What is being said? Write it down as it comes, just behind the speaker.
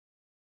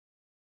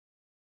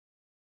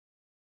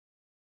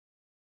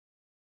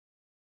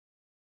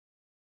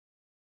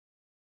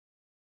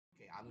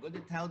I'm going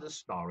to tell the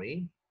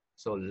story.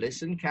 So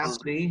listen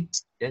carefully.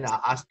 Then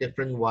I'll ask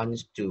different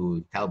ones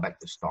to tell back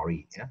the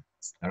story. Yeah.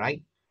 All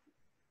right.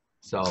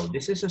 So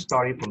this is a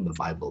story from the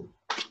Bible.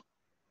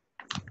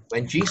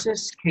 When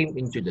Jesus came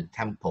into the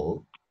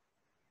temple,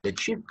 the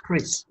chief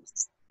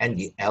priests and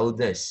the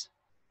elders,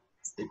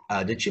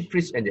 the chief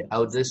priests and the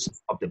elders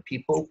of the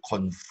people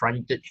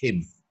confronted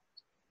him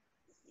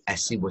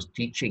as he was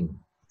teaching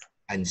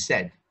and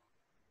said,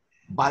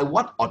 "By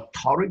what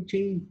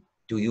authority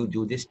do you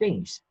do these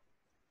things?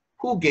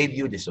 Who gave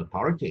you this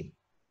authority?"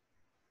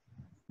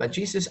 But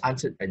Jesus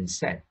answered and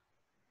said,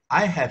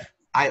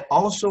 I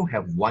also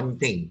have one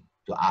thing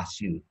to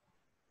ask you.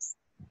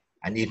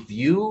 And if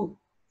you,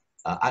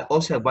 I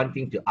also have one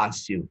thing to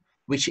ask you,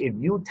 which if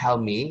you tell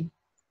me,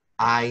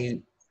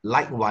 I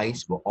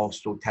likewise will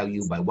also tell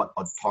you by what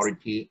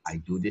authority I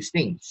do these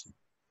things.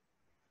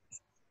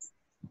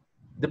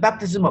 The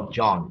baptism of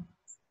John,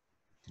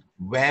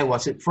 where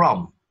was it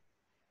from?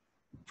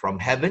 From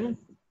heaven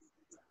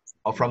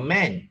or from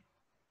man?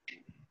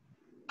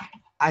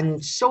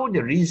 And so they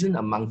reason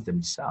amongst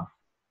themselves.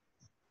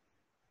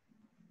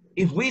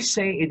 If we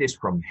say it is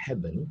from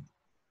heaven,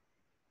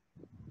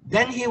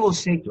 then he will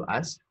say to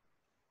us,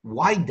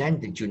 why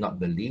then did you not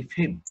believe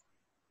him?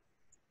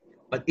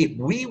 But if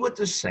we were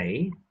to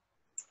say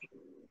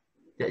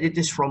that it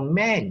is from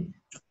man,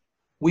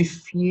 we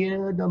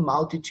fear the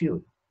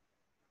multitude,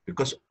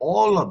 because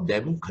all of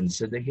them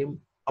consider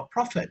him a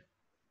prophet.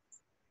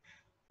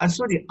 And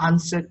so they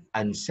answered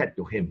and said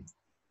to him,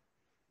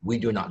 we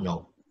do not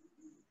know.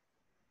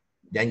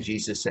 Then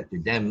Jesus said to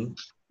them,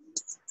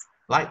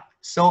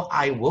 so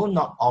I will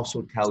not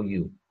also tell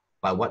you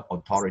by what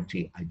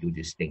authority I do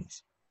these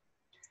things.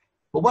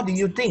 But what do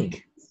you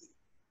think?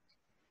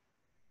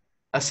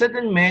 A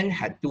certain man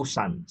had 2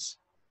 sons,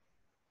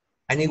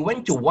 and he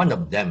went to one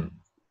of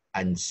them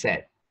and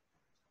said,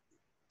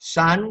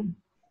 "Son,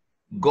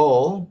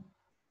 go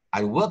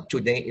and work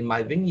today in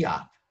my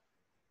vineyard."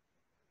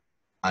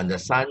 And the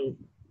son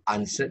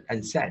answered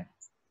and said,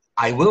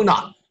 "I will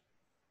not."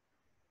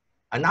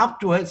 And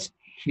afterwards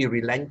he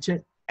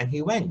relented and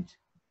he went.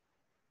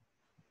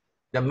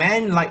 The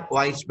man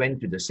likewise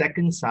went to the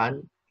second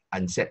son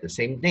and said the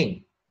same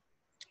thing.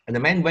 And the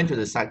man went to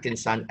the second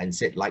son and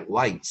said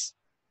likewise.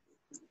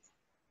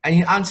 And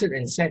he answered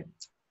and said,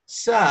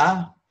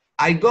 "Sir,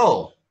 I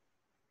go."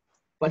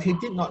 But he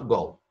did not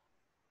go.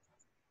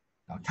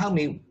 Now tell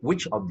me,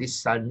 which of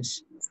these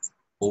sons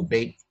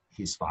obeyed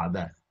his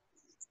father?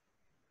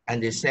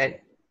 And they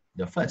said,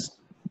 the first.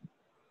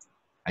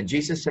 And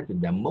Jesus said to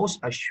them, "Most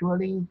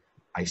assuredly,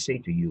 I say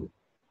to you,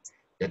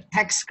 the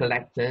tax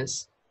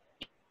collectors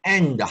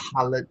and the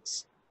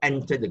harlots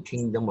enter the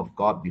kingdom of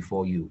God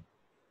before you.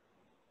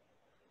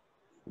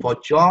 For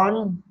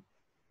John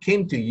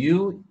came to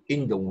you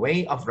in the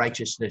way of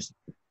righteousness,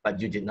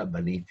 but you did not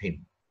believe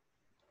him.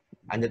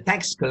 And the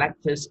tax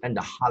collectors and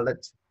the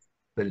harlots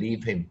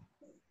believed him.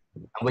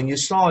 And when you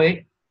saw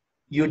it,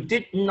 you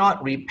did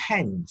not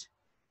repent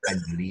and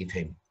believe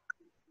him."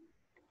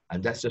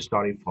 And that's the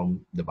story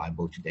from the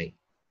Bible today.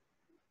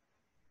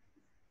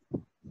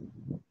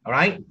 All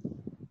right?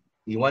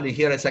 You want to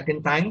hear a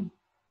second time?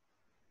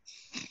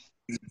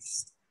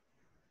 Yes,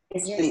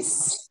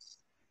 please.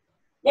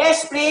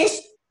 Yes,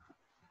 please.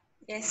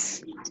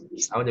 Yes.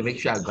 I want to make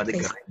sure I got it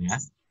correct. Yeah?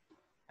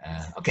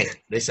 Okay,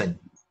 listen.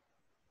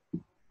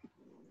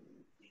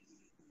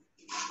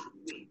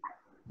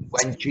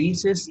 When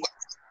Jesus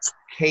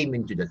came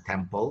into the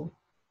temple,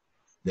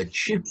 the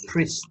chief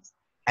priests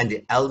and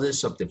the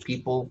elders of the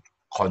people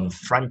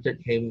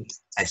confronted him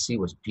as he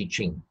was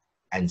teaching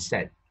and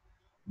said,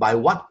 "By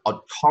what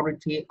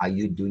authority are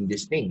you doing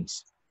these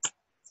things?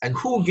 And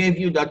who gave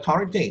you the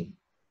authority?"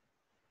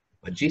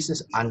 But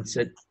Jesus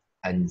answered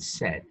and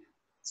said,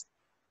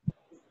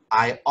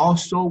 "I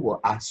also will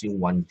ask you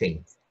one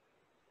thing.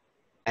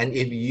 And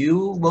if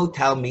you will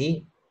tell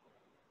me,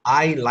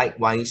 I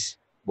likewise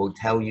will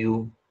tell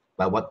you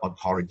by what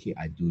authority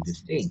I do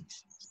these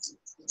things.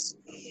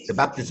 The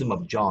baptism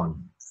of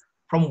John,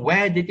 from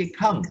where did it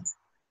come?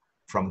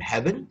 From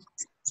heaven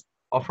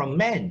or from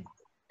men?"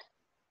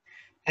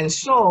 And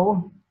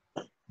so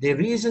they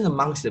reasoned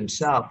amongst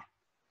themselves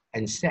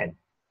and said,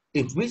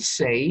 if we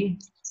say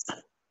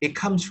it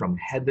comes from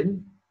heaven,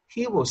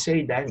 he will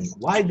say then,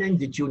 why then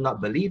did you not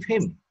believe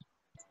him?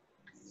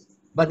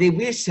 But if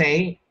we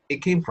say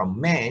it came from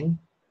man,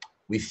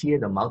 we fear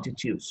the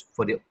multitudes,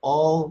 for they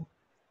all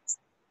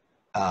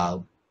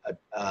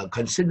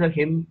consider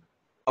him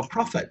a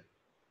prophet.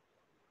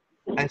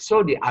 And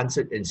so they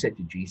answered and said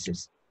to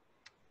Jesus,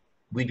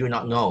 we do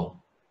not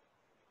know.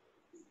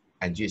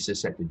 And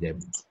Jesus said to them,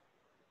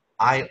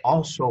 I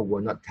also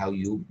will not tell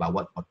you by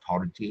what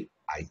authority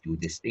I do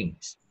these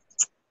things.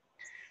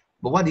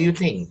 But what do you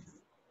think?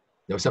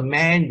 There was a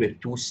man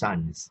with 2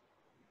 sons.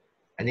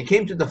 And he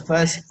came to the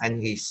first and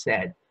he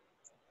said,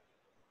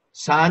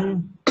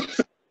 "Son,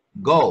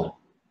 go,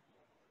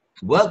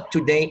 work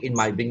today in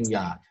my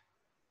vineyard."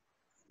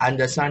 And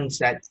the son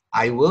said,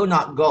 I will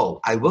not go,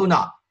 I will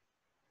not.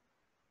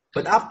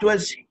 But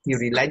afterwards he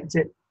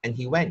relented and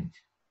he went.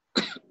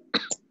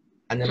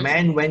 And the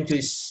man went to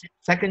his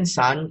second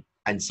son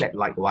and said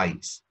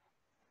likewise.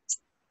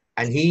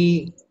 And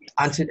he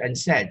answered and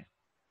said,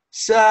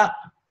 Sir,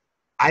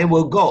 I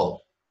will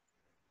go.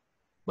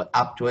 But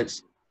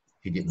afterwards,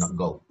 he did not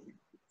go.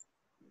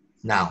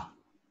 Now,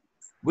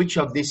 which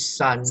of these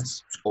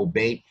sons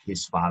obeyed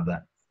his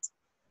father?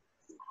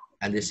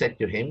 And they said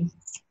to him,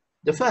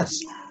 the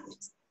first.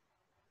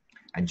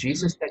 And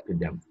Jesus said to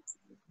them,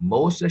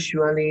 most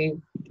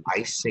assuredly,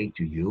 I say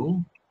to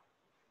you,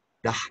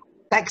 the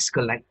tax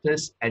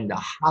collectors and the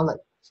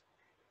harlots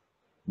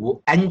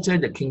will enter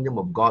the kingdom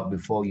of God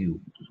before you.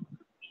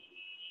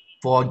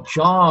 For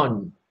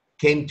John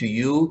came to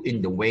you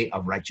in the way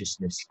of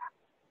righteousness,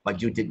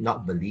 but you did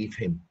not believe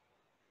him.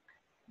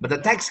 But the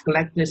tax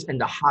collectors and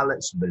the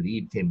harlots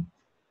believed him.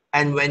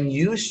 And when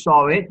you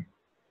saw it,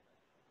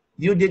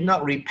 you did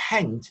not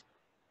repent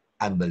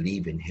and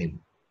believe in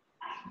him.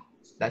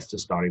 That's the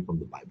story from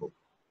the Bible.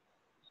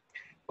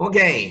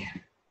 Okay.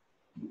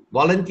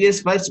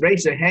 Volunteers first,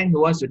 raise your hand.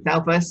 Who wants to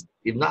tell first?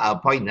 If not, I'll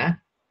point.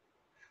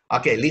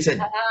 Okay, listen.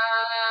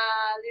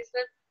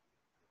 Listen.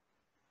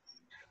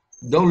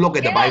 Don't look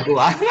at the Bible.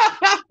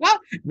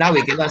 Now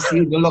we cannot see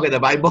you. Don't look at the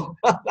Bible.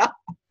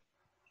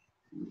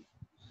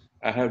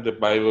 I have the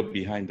Bible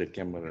behind the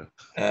camera.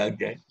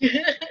 Okay.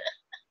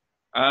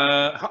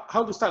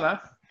 How to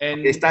start? And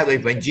Okay, start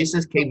with when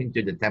Jesus came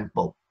into the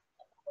temple.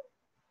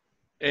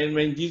 And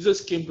when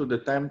Jesus came to the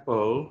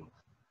temple,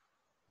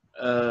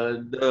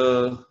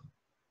 the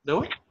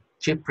what?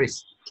 Chief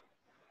priest.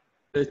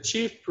 The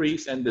chief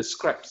priests and the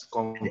scribes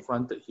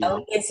confronted him.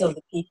 Elders of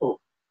the people.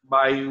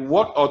 By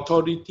what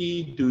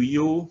authority do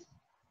you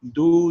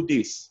do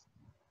this?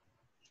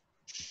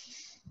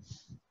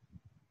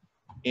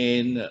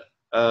 And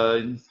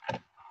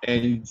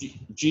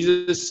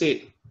Jesus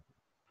said,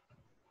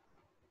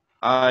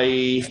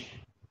 I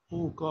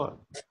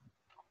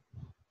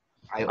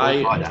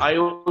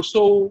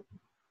also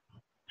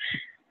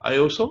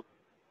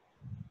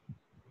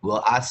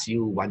will ask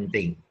you one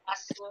thing.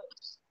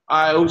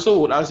 I also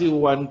would ask you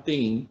one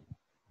thing,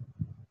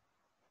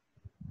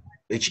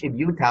 which if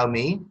you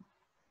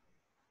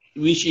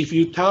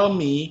tell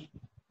me,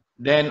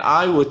 then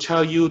I will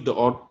tell you the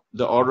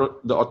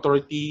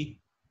authority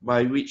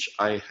by which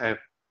I have.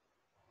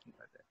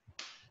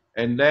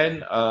 And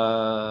then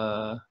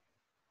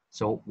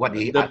so what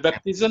did he the ask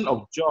baptism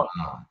of John,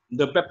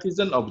 the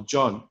baptism of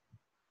John,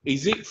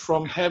 is it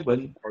from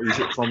heaven or is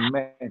it from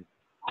man?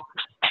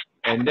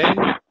 And then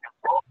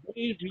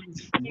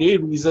they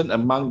reason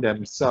among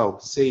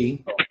themselves,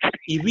 saying,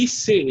 if we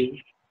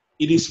say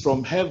it is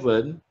from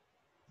heaven,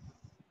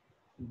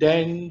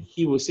 then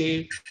he will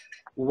say,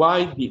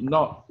 why did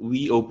not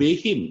we obey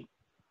him?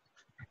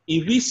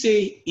 If we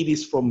say it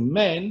is from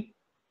man,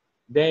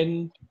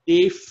 then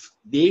they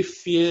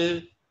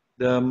fear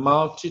the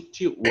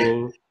multitude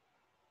will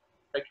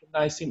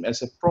recognize him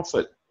as a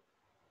prophet.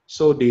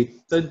 So they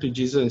turn to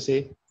Jesus and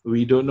say,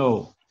 we don't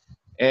know.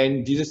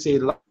 And Jesus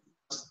said,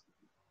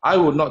 I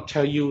will not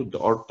tell you the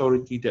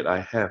authority that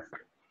I have.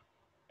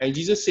 And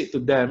Jesus said to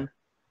them,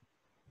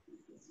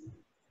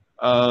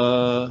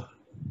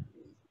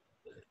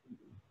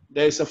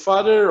 there is a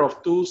father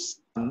of two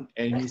sons,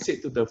 and he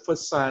said to the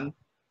first son,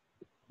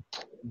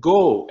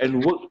 go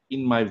and work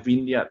in my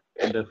vineyard.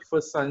 And the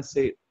first son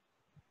said,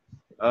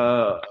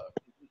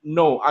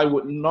 no, I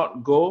would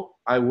not go,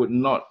 I would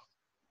not.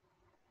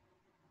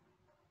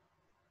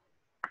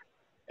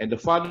 And the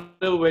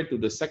father went to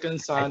the second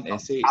son and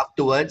said,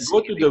 afterwards,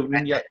 go to the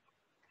vineyard.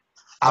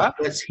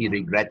 Afterwards, he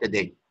regretted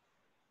it.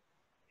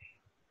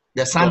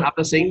 The son,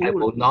 after saying, I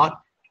will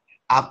not,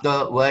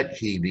 afterward,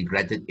 he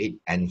regretted it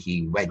and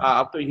he went.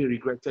 After he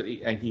regretted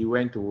it and he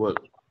went to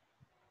work.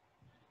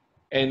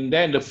 And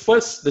then the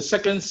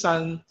second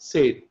son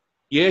said,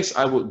 yes,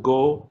 I would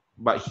go,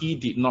 but he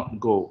did not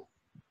go.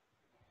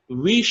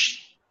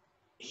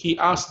 He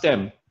asked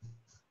them,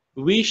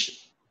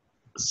 which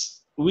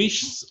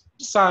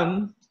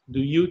son do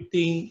you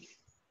think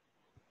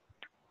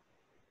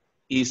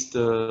is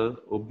the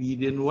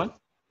obedient one?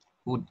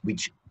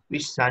 Which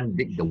son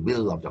did the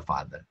will of the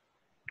father?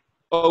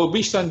 Oh,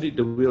 which son did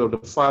the will of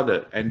the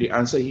father? And they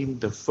answered him,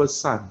 the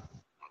first son.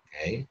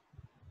 Okay.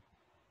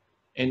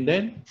 And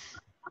then,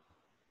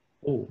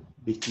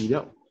 they killed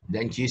out.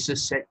 Then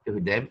Jesus said to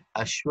them,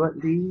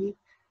 assuredly,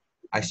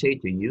 I say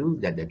to you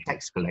that the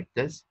tax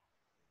collectors.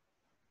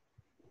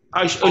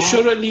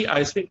 Assuredly,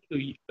 I say to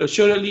you,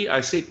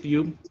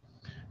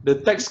 the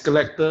tax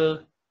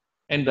collector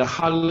and the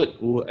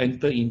harlot will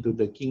enter into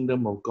the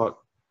kingdom of God.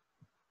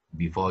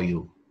 Before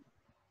you.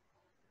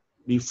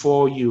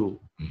 Before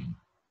you.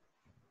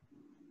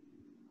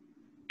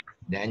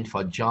 Then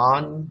for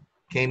John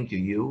came to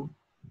you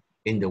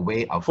in the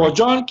way of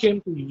John came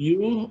to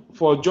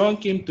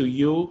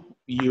you,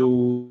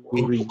 you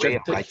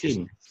rejected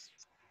him.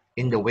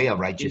 In the way of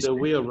righteousness. In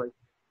the way of righteousness.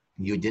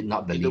 You did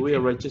not believe in the way him.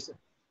 Of righteousness.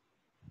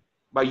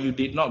 But you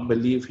did not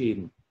believe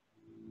him.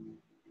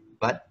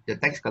 But the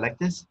tax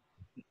collectors?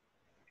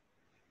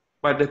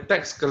 But the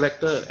tax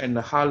collector and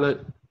the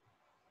harlot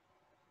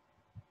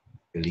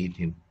believed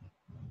him.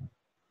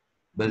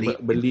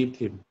 Believed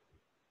him.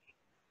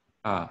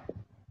 Ah,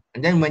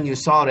 And then when you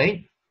saw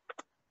it,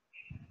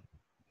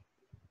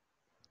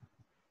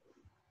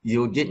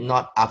 you did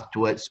not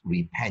afterwards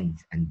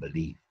repent and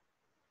believe.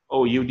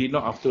 oh, you did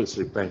not afterwards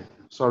repent.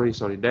 Sorry.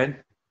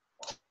 Then,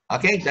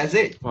 Okay, that's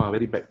it. wow,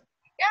 very bad.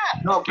 Yeah.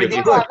 No, Okay, pretty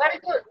okay. good. Very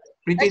good.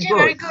 Pretty Actually,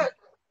 very good. good.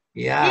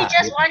 He Yeah.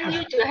 just want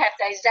you to have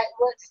the exact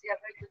words. Yeah,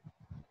 very good.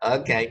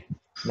 Okay.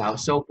 Now,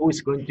 so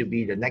who's going to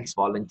be the next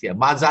volunteer?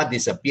 Maza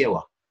disappear.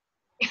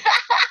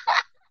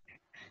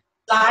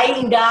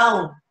 Lying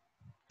down.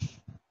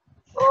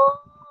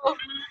 Oh,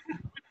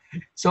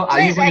 So so are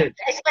you it's going to,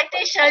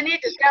 expecting Shani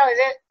to tell, is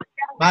it?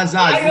 Maza,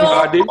 I you,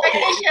 know.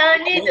 Expecting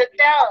Shani to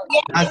tell.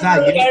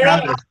 Maza, you tell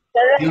Correct. us.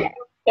 Correct. You,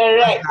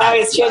 Correct. Now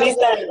it's Shirley's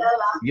turn.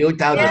 you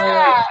tell the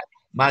Yeah.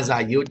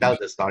 Maza, you tell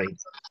the story.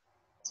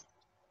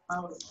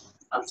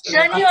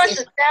 Shani wants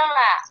to tell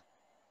lah.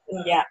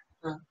 Yeah.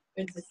 Some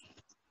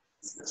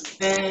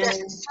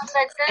sentence.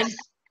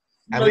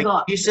 And when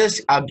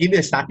Jesus, I'll give you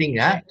a starting.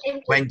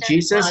 When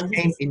Jesus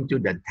came into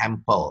the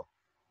temple,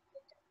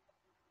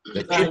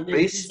 the chief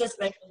priest, Jesus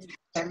went to the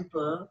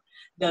temple.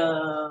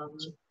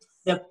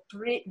 The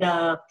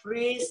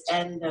priest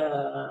and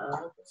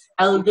the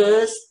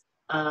elders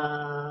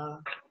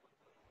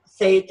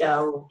said,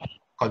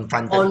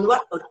 confronted. on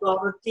what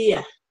authority?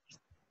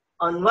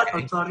 On what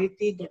Okay.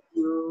 authority that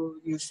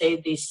you say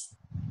this?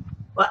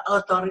 What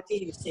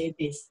authority you say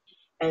this?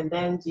 And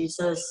then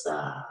Jesus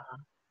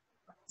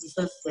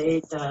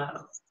said,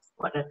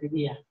 what did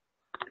he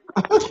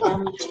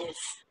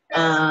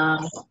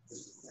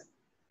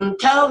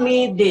tell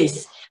me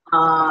this.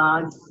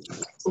 John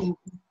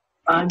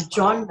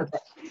the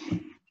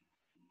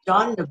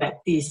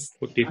Baptist.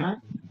 Okay.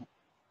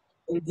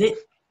 Is it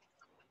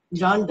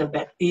John the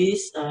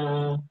Baptist?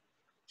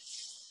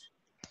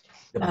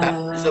 The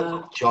baptism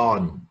of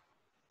John.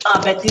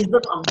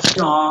 Baptism of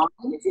John.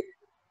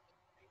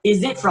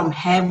 Is it from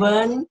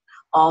heaven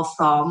or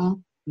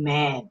from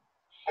man?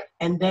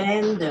 And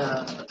then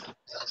the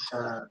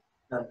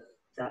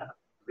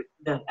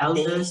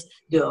elders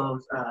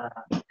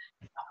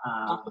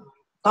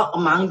talk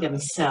among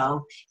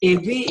themselves.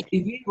 If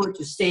we were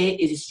to say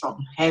it is from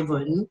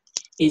heaven,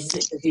 he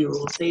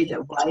will say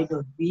that why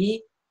don't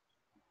we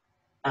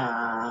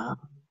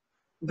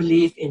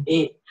believe in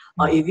it?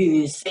 Or if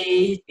we will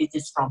say it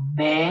is from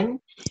man,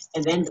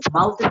 and then the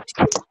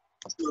multitude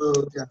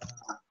will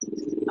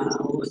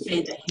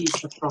say that he is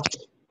the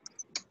prophet.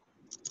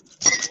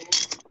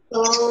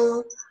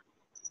 So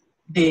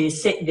they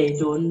said they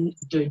do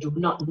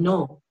not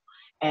know.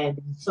 And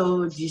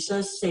so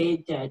Jesus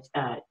said that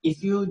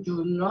if you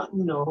do not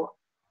know,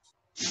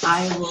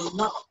 I will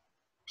not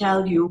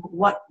tell you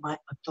what my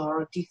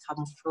authority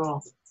comes from.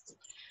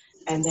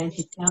 And then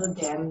he tells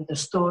them the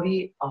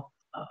story of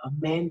a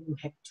man who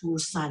had two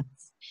sons.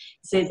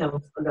 He said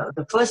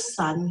the first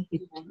son,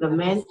 the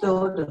man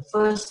told the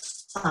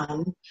first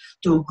son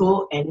to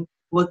go and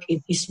work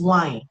in his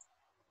vineyard.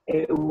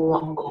 And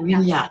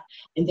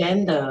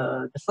then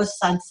the first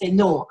son said,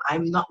 no,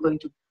 I'm not going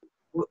to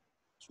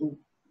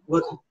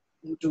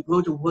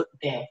go to work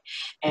there.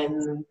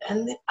 And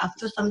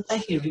after some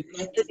time he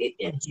regretted it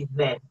and he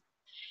went.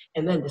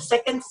 And then the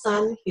second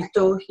son, he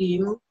told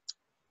him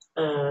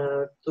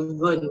to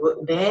go and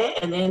work there.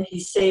 And then he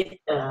said,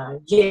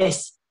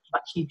 yes,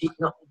 but he did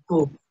not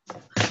go.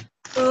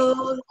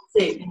 So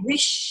say,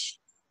 which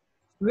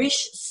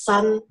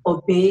son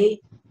obey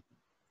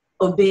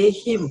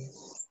him?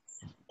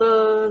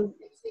 So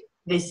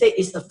they say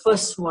it's the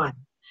first one.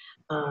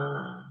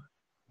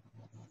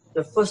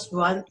 The first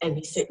one, and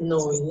he said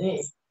no,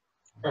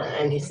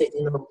 and he said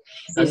no.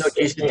 No,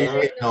 Jesus did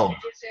say no.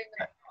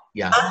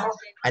 Yeah.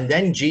 And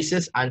then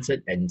Jesus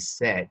answered and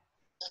said,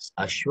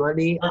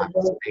 surely I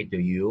say to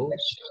you,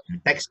 the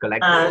tax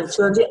collector.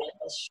 Surely I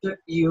assure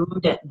you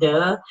that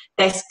the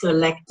tax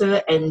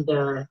collector and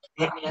the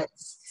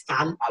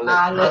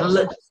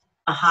harlot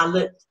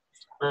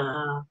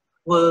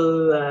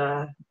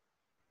will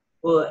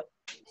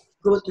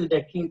go to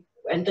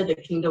enter the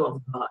kingdom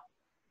of God.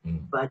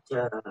 But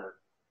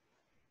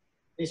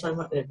this one,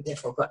 I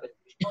forgot.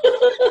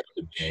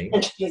 Okay.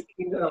 The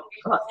kingdom of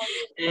God.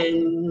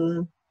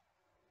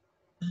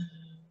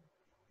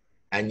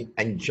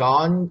 And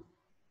John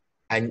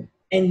and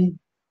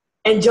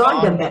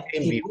John the Baptist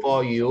came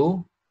before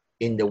you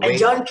in the way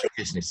of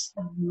righteousness.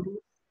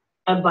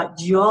 But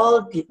you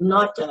all did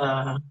not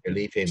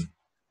believe him.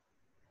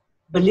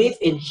 Believe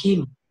in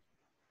him.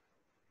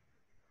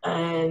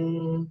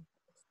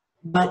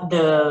 But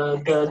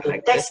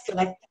the tax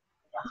collector,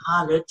 the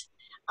harlot,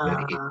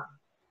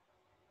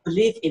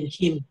 believe in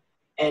him,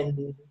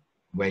 and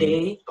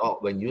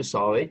when you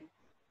saw it,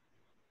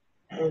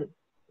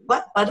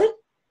 what? Pardon?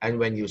 And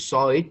when you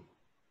saw it,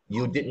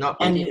 you did not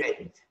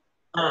repent.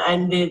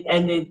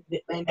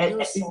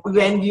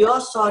 When you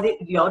all saw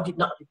it, you all did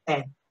not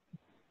repent.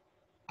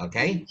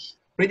 Okay,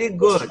 pretty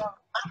good,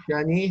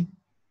 Shani.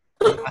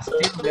 You are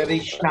still very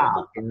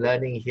sharp in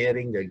learning,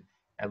 hearing the.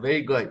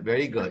 Very good,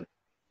 very good.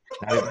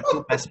 Now we've got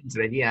 2 persons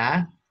ready,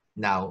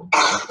 Now,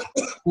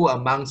 who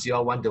amongst you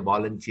all want to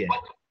volunteer?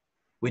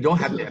 We don't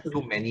have to have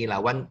too many.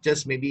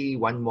 Just maybe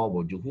one more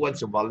will do. Who wants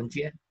to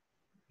volunteer?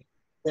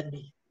 I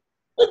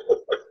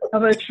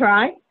will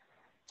try.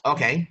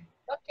 Okay.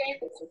 Okay.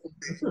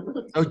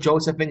 So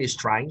Josephine is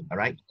trying, all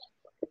right?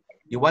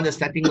 You want the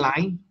starting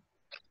line?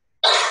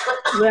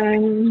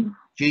 When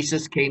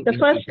Jesus came the into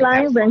first the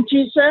line, when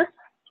Jesus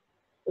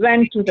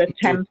went to the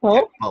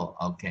temple, Oh,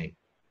 okay.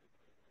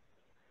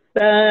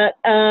 the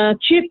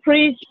chief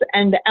priests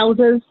and the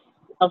elders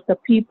of the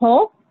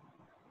people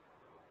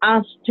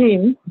asked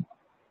him,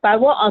 by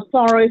what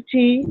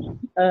authority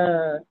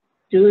do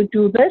you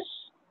do this?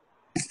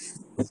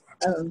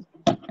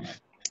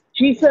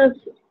 Jesus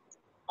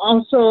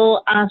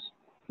also asked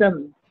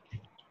them,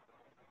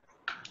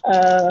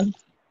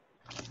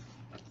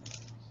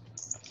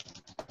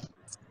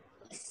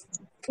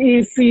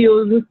 if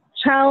you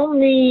tell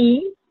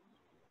me,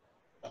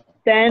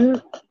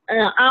 then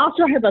I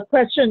also have a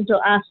question to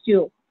ask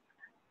you.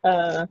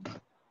 And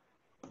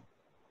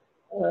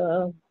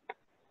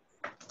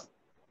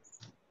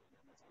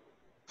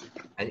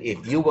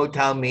if you will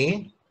tell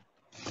me,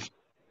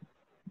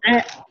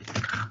 I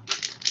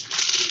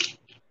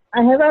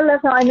haven't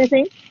left out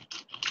anything.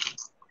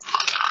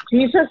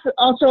 Jesus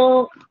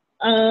also,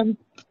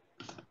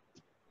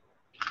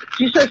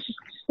 Jesus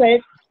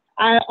said,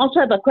 I also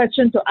have a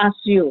question to ask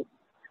you.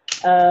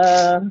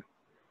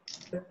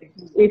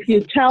 If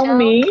you tell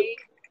me,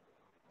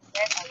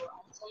 then I will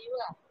answer you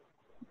lah.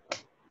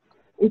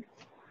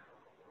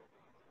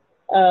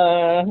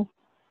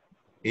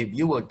 if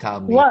you will tell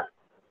me, what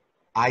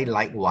I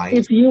likewise,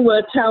 if you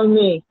will tell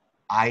me?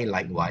 I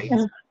likewise,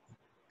 Yeah.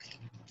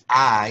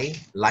 I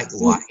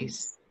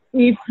likewise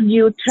If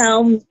you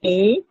tell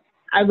me,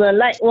 I will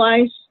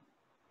likewise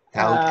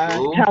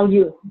tell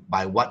you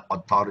by what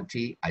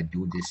authority I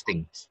do these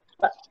things.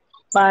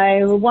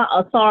 by what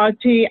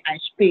authority I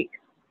speak.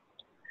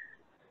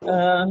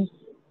 What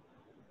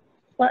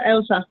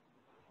else?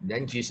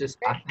 Then Jesus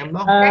asked them,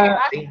 no, Then you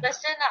ask the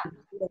question lah.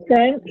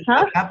 Then,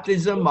 huh? the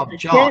baptism of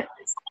John.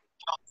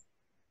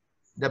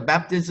 The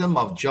baptism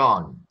of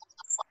John.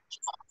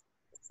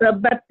 The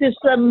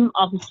baptism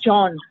of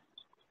John.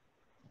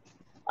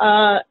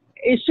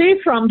 Is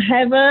it from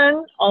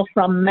heaven or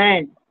from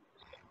man?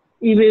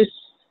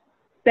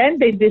 Then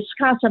they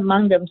discuss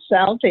among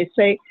themselves. They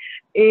say,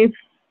 if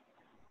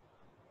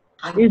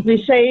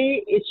we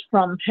say it's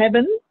from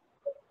heaven,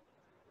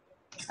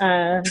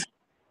 then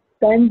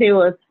they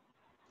will.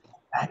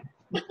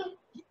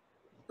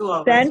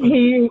 Then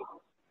he.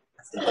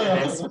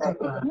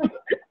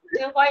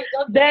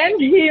 Then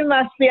he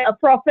must be a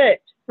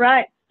prophet,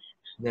 right?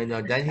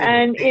 No, then he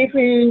And will say, if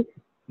he.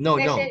 no,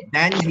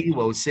 then he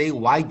will say,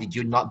 why did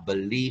you not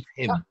believe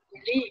him?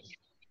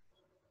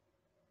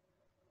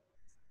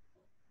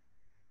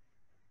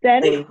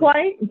 Then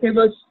why they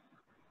was?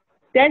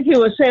 Then he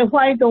will say,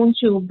 why don't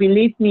you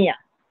believe me?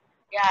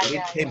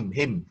 Believe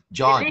him,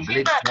 John.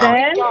 Believe John.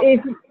 Then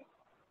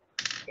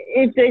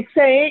if they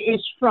say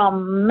it's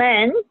from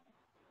man,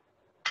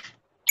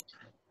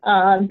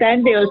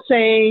 then they'll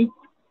say,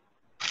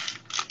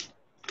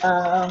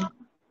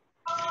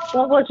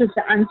 what was his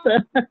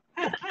answer?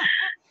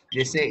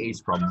 They say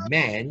it's from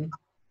man,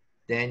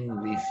 then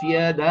we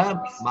fear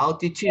the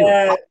multitude.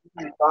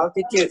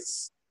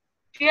 Multitudes.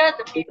 Fear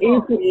the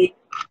people.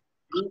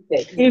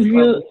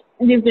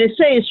 If they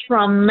say it's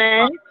from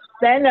man,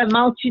 then the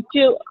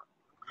multitude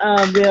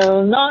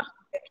will not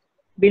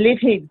believe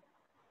him.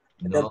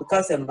 No.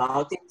 Because the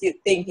multitude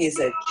think he's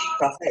a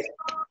prophet.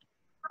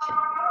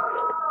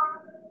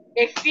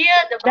 They fear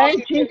the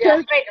multitude. They are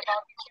afraid of the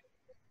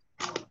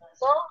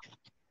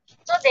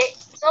multitude.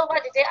 So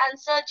what did they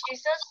answer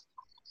Jesus?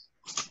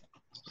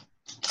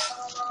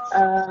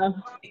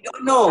 We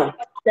don't know.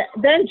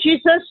 Then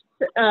Jesus.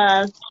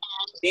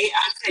 They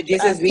answered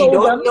Jesus, we told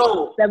don't them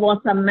know. There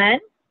was a man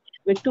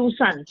with 2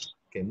 sons.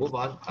 Okay, move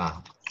on.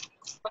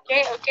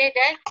 Okay,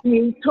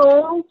 then.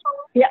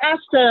 He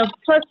asked the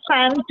first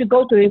son to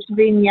go to his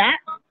vineyard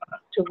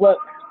to work,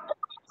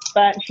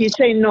 but he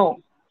said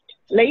no.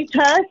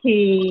 Later,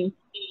 he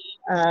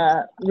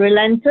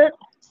relented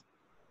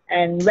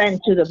and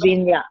went to the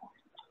vineyard.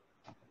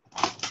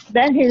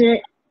 Then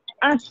he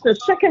asked the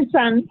second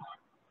son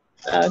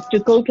to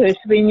go to his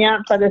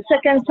vineyard, but the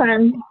second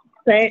son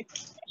said,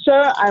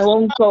 sir, I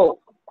won't go.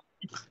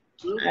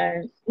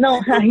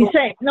 No, he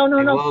said, no.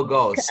 I will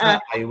go, sir,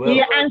 I will.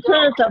 He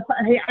answered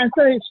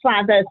his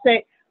father,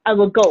 said, I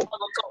will go.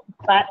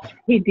 But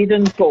he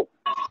didn't go.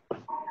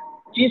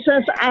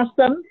 Jesus asked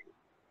them,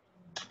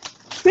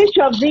 which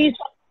of these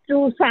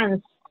 2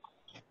 sons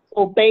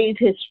obeyed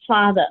his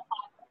father?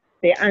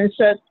 They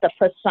answered, the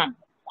first son.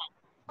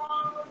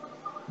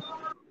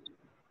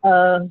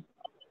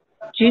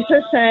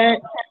 Jesus said,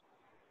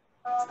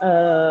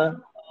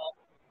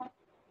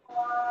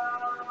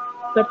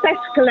 the tax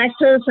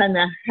collectors and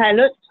the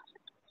harlots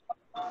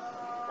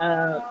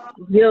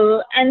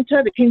will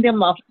enter the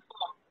kingdom of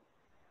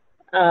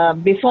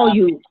before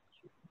you.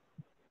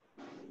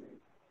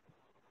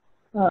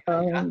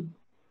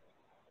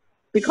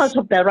 Because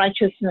of their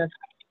righteousness.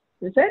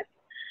 Is it?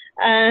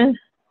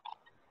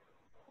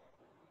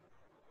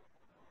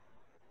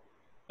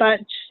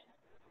 But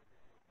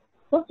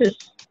what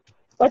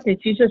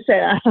did Jesus say?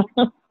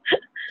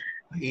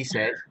 He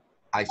said,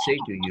 I say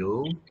to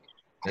you,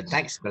 the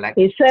tax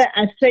collectors, He said,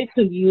 I say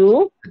to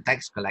you, the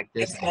tax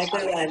collectors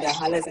and the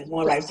harlots are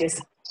more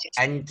righteous.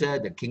 enter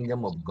the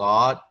kingdom of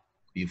God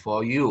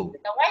before you.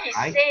 The one you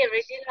Right? say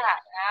already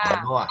lah.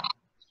 Don't know,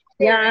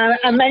 yeah,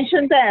 I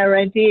mentioned that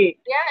already.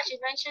 Yeah, she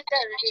mentioned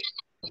that already.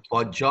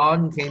 For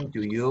John came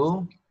to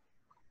you,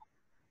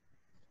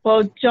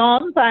 For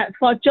John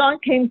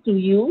came to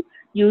you,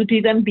 you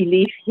didn't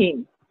believe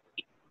him.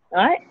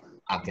 Right?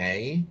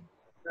 okay,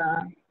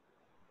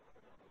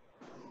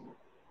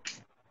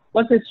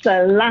 What is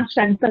the last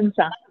sentence?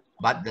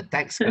 but the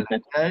tax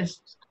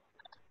collectors,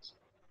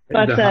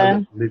 But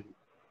And the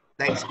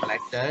tax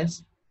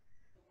collectors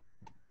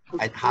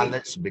and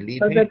harlots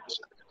believe but him.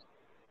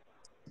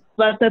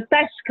 the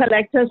tax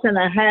collectors and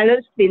the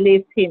harlots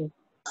believed him.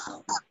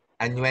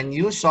 And when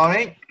you saw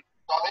it,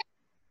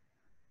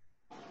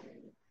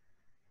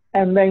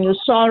 And when you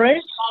saw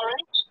it,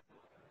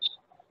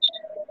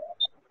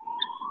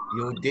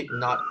 you did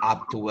not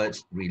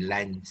afterwards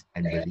relent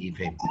and believe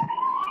him.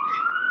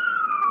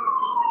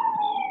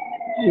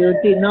 you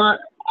did not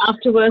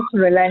afterwards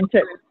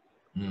repented.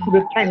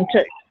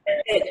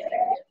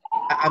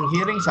 I'm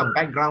hearing some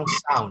background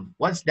sound.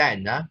 What's that?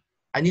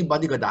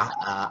 Anybody got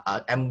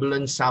an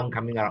ambulance sound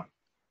coming out?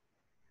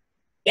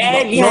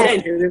 Yeah,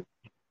 listen.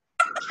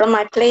 From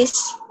my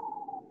place.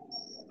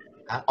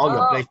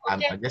 Your place.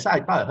 Okay. That's why I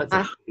thought I heard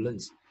some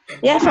ambulance.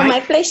 Yeah, from Right.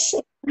 my place.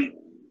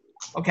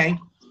 Okay.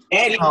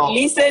 Hey, Oh.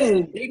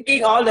 listen,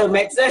 drinking all the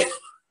medicine.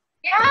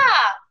 Yeah.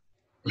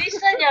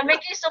 Listen, you're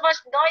making so much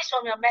noise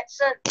from your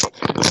medicine.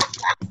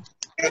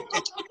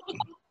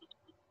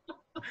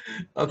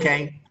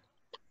 Okay.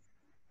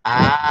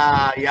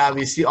 Yeah,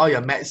 we see all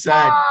your medicine.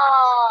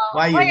 Oh,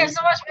 Why you why you have need-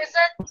 so much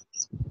medicine?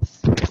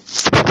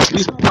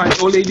 This my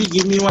old lady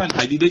give me one.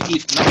 I didn't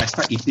eat. Now I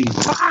start eating.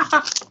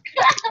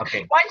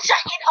 Okay. One shot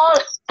eat all.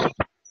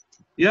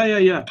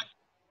 Yeah.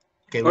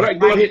 Okay. All right,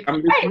 go ahead.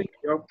 I'm listening.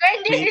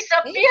 When did it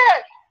disappear?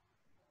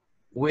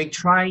 We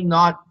try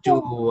not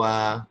to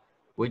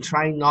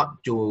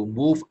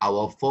move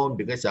our phone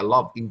because a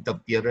lot of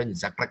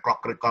interference. Click,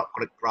 clock, click, clock,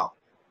 click, clock.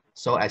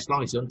 So as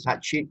long as you don't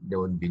touch it, there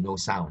will be no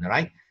sound. All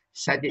right.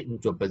 Set it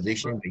into a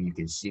position where you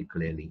can see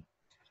clearly.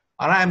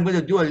 All right. I'm going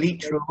to do a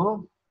lead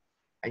through,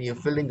 and you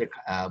fill in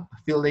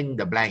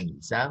the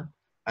blanks.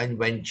 And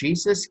when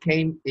Jesus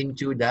came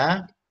into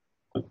the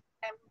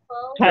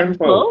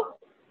Temple.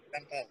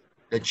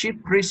 the chief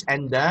priest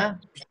and the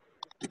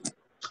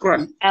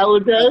Scribe.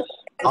 Elders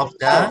of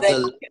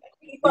the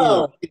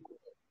People.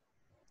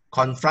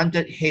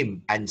 confronted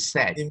him and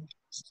said,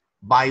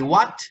 by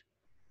what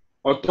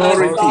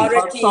Authority.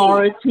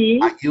 authority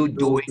are you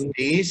doing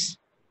this?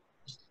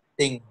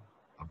 Thing.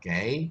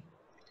 Okay.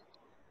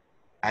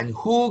 And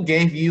who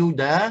gave you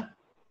the?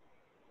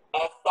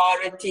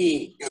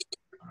 Authority.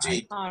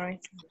 Right.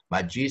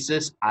 But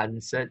Jesus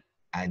answered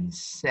and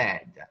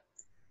said,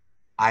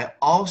 I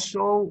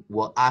also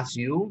will ask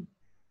you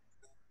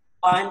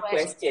One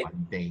question.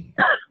 one thing,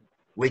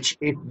 which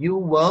if you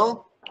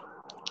will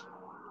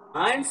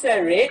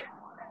Answer it.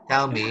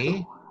 tell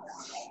me,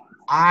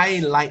 I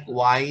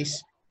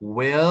likewise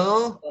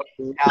will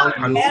tell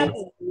you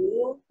Tell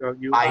you Tell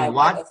you by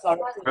what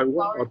authority. by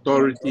what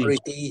authority.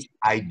 Authority.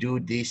 I do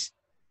this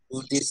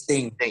Do this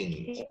thing.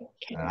 thing.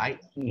 All right.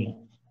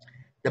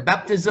 The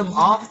baptism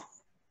of,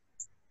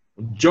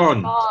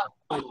 John. God.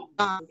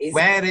 It's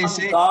where is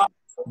from it? God.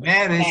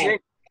 Where is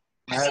it?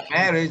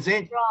 Where is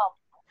it?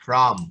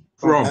 From.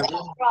 From.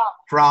 From.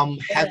 From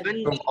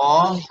heaven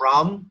or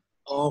from?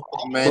 Oh,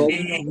 man.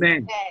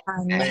 Man.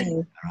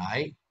 All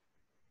right.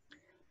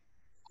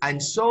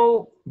 And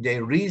so they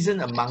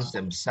reasoned amongst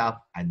themselves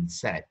and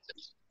said,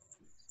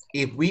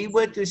 if we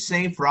were to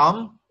say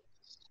from,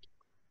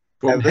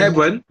 From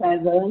heaven.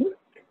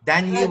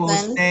 then he will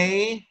Heaven.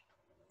 say,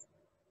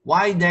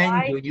 why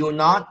then do you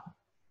not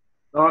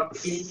Not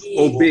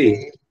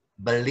obey.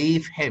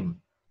 believe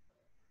him?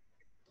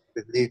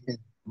 Believe in.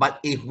 But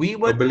if we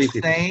were to Believe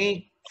it.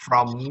 say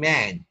from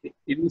man, It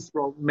is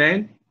from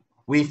man.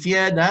 we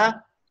fear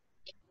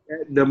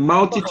The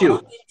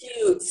multitude.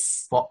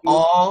 Multitudes. for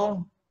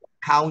all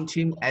count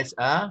him as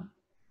a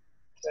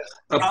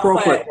A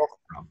prophet.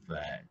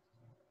 prophet.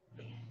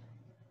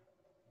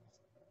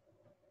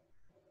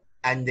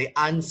 And they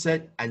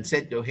answered and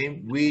said to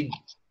him, we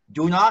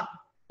do not.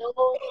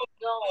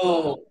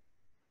 No.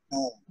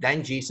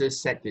 Then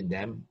Jesus said to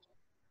them,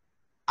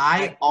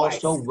 I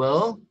also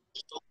will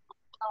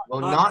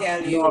not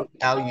tell you.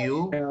 tell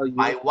you Tell you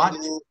by what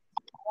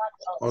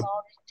authority.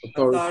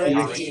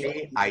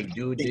 authority I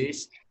do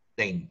these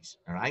things.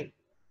 All right.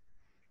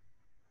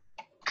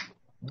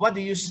 What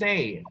do you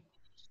say?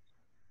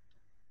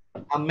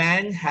 A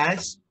man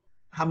has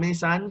how many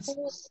sons?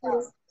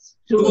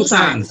 Two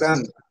sons.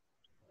 Son.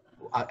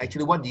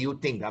 Actually, what do you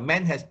think? A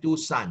man has 2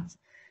 sons,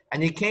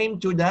 and he came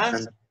to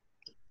the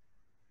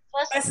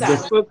First The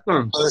son. first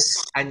son.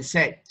 First. and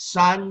said,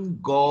 "Son,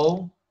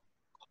 go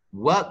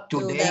work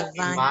today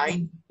in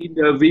my In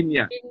the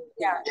vineyard.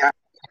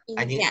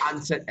 And he Yeah.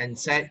 answered and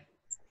said,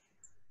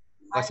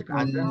 what's the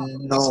answer?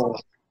 No,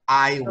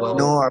 I will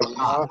no, I will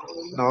not.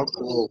 not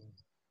go.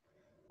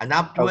 And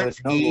afterwards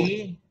not go.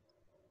 he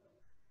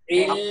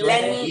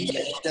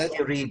Relented.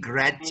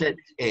 regretted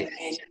it.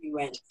 And he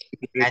went.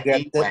 And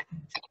he Regretted went.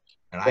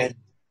 Right? when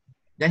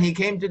Then he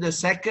came to the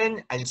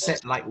second and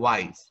said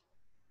likewise.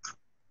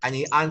 And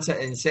he answered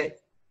and said,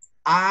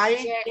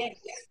 I Yes,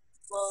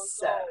 will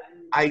Sir.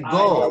 go. I I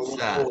go, will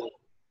sir. go.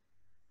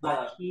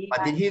 But he,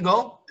 But did he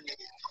go?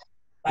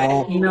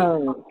 But he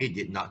No. He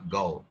did not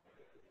go.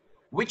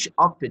 Which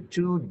of the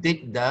two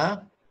did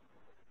the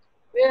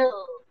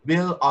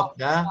will of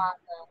the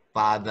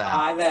Father?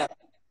 Father.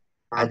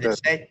 And they Father.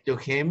 said to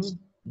him,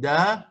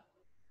 the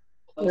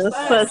The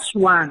first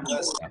one.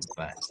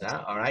 first.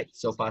 All right,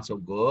 so far so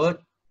good.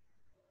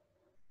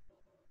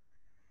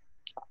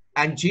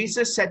 And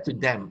Jesus said to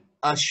them,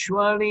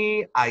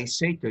 surely I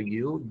say to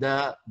you,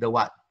 the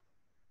what?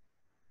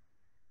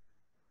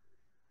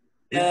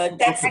 The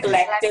tax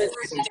collectors.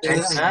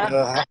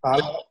 The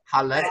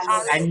harlot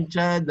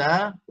enter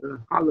the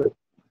Harlot.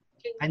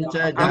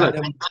 enter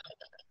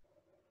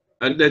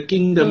The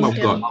kingdom of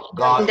God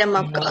God Kingdom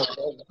of God.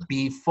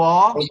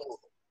 before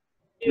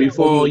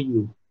before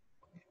you.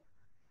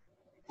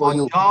 for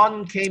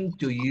John came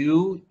to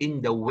you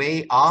in the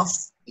way of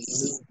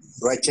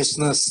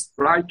Righteousness.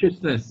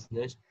 Righteousness.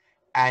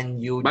 and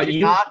you But did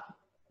you not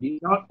did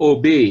not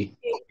obey.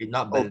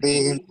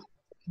 Obey him.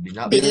 Did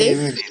not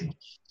Believe. him.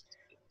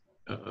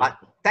 But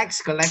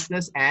tax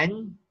collectors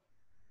and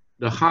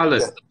The harlot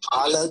The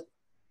harlot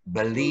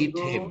believed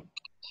him.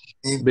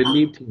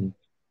 believed him.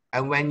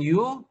 And when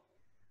you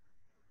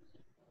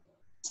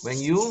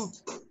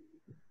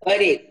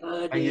Heard it.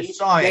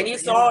 saw When it, you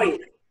saw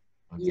it.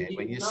 okay,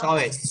 when you saw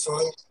it,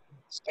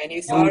 When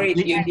you saw it,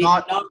 did you did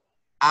not not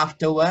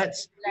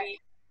afterwards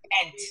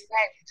repent.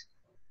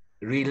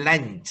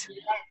 relent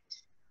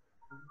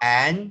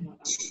and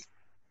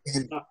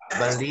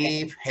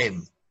believe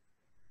him.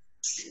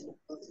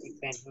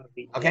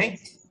 Okay,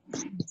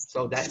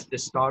 so that's the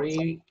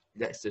story.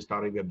 That's the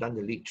story. We have done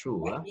the lead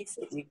through. Huh? He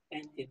said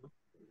repent, you know.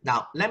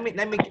 Now let me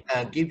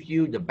give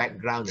you the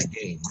background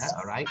again.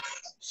 All right.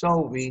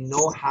 So we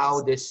know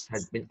how this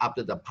has been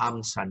after the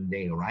Palm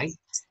Sunday, right?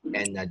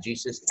 And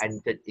Jesus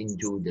entered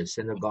into the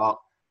synagogue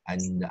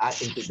and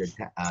into the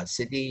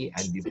city.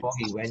 And before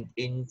he went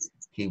in,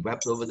 he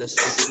wept over the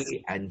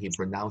city and he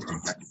pronounced the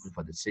judgment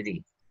for the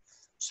city.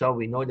 So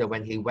we know that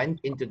when he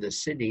went into the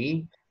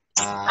city,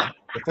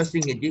 the first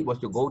thing he did was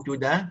to go to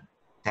the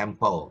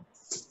temple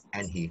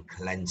and he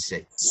cleansed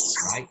it,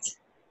 right?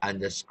 And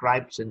the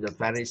scribes and the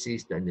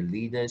Pharisees and the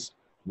leaders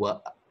were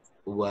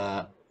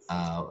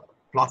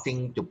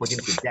plotting to put him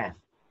to death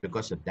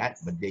because of that,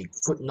 but they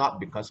could not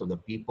because of the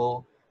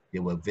people. They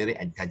were very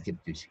attentive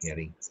to his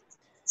hearing.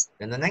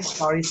 Then the next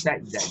story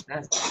said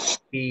that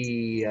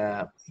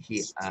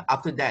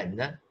after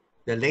that,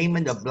 the lame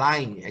and the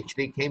blind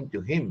actually came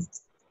to him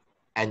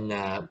and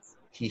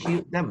he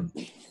healed them.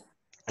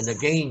 And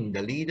again,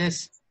 the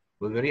leaders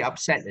were very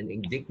upset and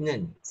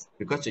indignant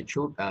because the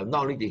children,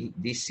 not only did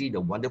they see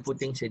the wonderful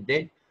things he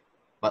did,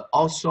 but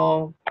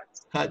also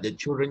heard the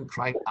children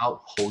cry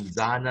out,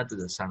 Hosanna to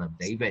the Son of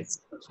David.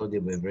 So they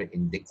were very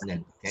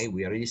indignant. Okay,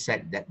 we already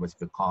said that was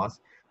because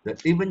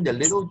even the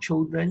little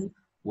children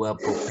were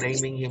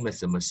proclaiming him as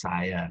the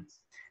Messiah.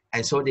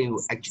 And so they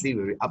were actually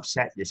very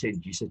upset. They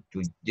said, Jesus,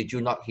 did you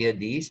not hear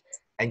these?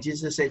 And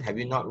Jesus said, have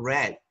you not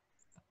read?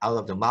 Out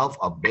of the mouth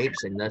of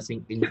babes and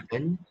nursing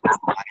infants,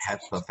 I have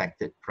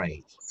perfected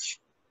praise.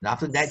 And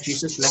after that,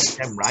 Jesus left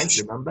them, right?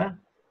 Remember?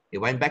 He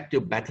went back to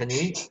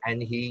Bethany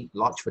and he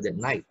lodged for that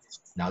night.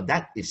 Now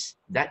that is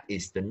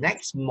the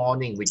next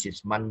morning, which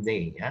is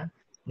Monday. Yeah?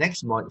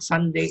 Next morning,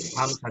 Sunday,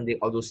 Palm Sunday,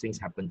 all those things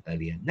happened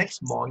earlier.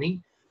 Next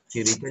morning,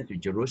 he returned to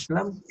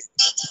Jerusalem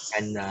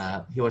and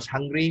he was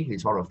hungry. He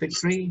saw a fig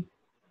tree.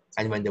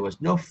 And when there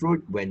was no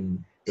fruit,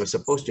 when they were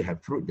supposed to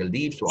have fruit, the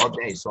leaves were all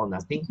there, he saw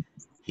nothing.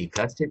 He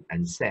cursed it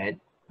and said,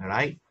 all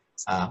right,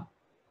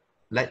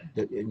 let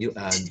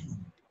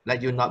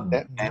you not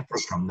bear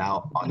fruit from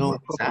now on.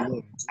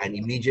 And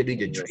immediately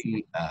the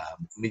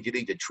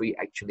tree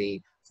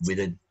actually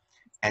withered.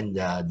 And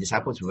the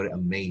disciples were very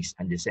amazed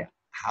and they said,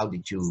 how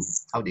did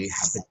it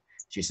happen?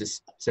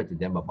 Jesus said to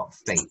them about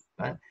faith.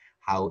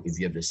 How if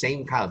you have the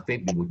same kind of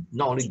faith, you would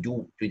not only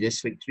do to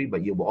this fig tree,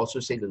 but you will also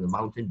say to the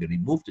mountain, be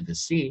removed to the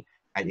sea,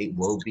 and it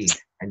will be.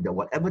 And that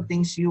whatever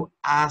things you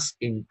ask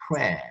in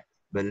prayer,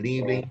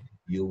 believing,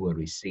 you will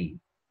receive.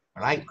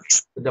 All right?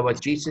 So that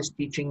was Jesus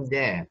teaching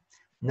there.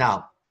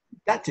 Now,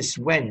 that is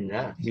when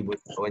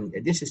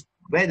this is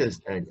where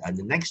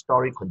the next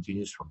story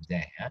continues from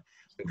there.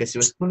 Because he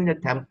was still in the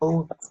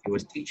temple, he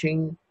was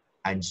teaching,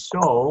 and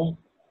so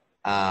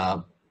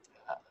now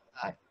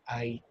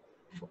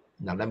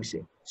let me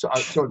see. So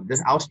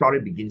our story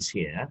begins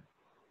here.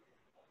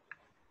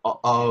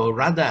 Or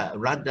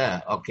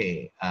rather,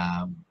 okay.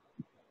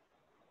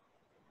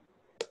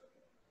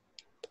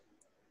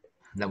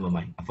 Never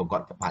mind, I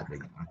forgot the part.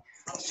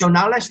 So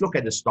now let's look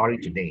at the story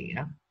today.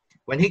 Yeah?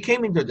 When he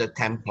came into the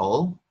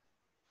temple,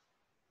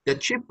 the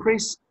chief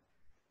priests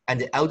and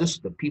the elders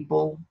of the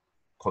people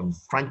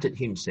confronted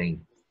him,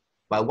 saying,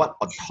 by what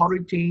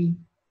authority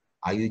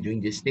are you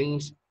doing these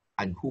things,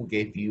 and who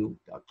gave you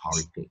the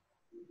authority?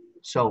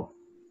 So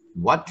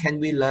what can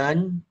we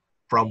learn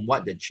from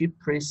what the chief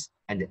priests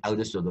and the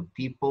elders of the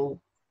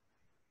people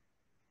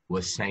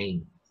were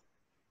saying?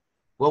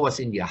 What was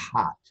in their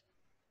heart?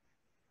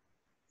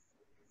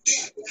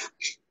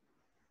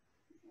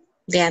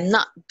 They are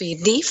not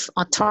believe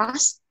or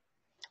trust.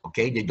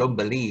 Okay, they don't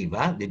believe,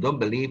 they don't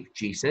believe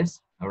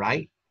Jesus, all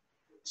right?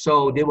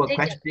 So they were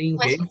questioning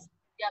him.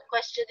 They are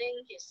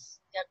questioning his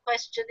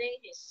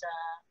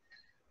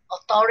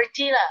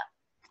authority lah.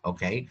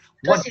 Okay,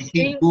 Because what did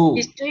he do?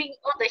 he's doing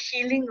all the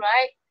healing,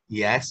 right?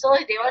 Yes. So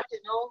they want to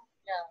know,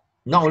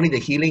 Not only the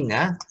healing,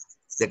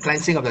 the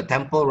cleansing of the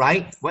temple,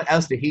 right? What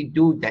else did he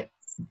do that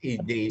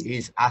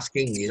he's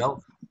asking, you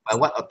know, by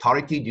what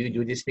authority do you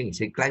do these things?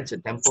 He cleansed the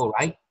temple,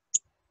 right?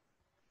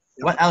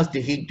 What else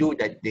did he do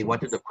that they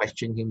wanted to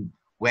question him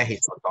where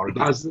his authority?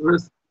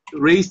 Lazarus,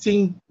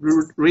 raising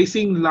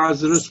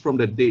Lazarus from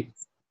the dead.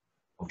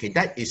 Okay,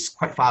 that is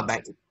quite far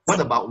back. What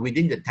about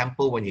within the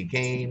temple when he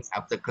came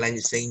after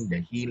cleansing,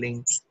 the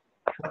healing?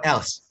 What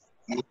else?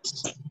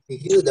 He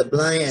healed the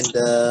blind and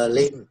the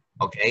lame.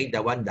 Okay,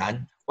 that one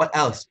done. What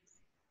else?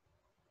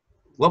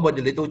 What were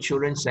the little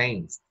children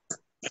saying?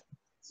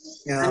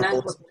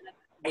 Yeah,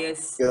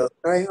 Yes. you're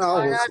crying out,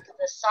 Hosanna to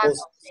the Son of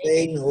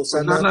saying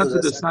Hosanna Hosanna to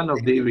the Son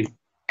of David.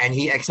 And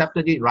he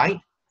accepted it, right?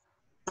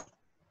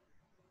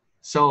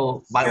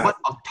 So by what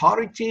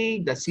authority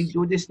does he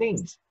do these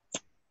things?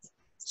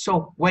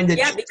 So when the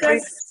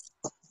because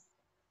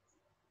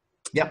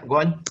yep,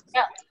 go on.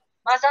 Yeah,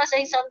 Masa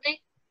saying something?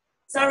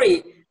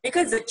 sorry,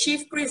 because the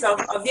chief priest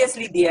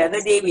obviously the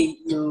other day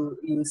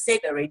you said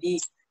already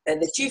that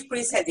the chief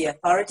priest had the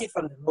authority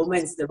from the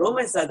Romans. The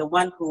Romans are the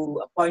one who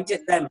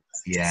appointed them.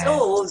 Yeah.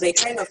 So they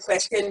kind of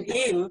questioned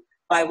him,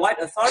 by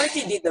what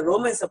authority did the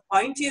Romans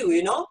appoint you,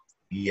 you know?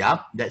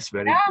 Yep, that's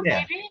very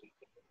clear. Maybe.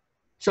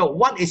 So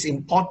what is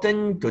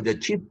important to the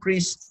chief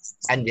priests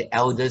and the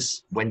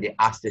elders when they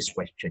ask this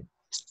question?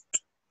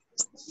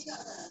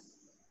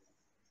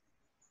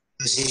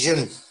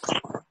 decision.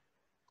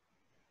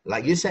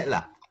 Like you said,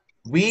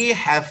 we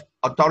have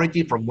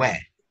authority from where?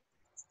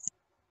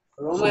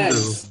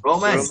 Romans.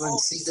 Romans. Roman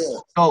Caesar.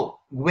 So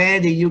where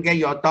did you get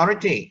your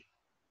authority?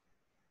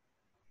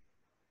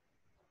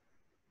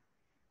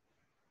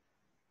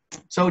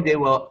 So they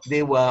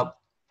were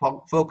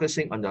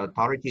focusing on the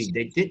authority.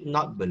 They did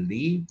not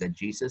believe that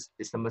Jesus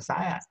is the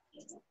Messiah.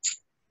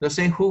 They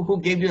say, who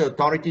gave you the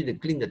authority to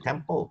clean the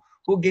temple?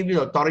 Who gave you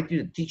the authority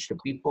to teach the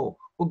people?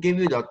 Who gave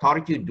you the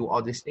authority to do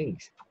all these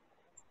things?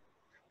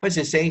 First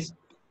it says,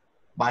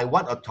 by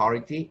what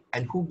authority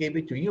and who gave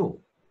it to you?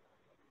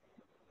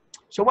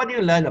 So what do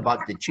you learn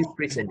about the chief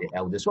priests and the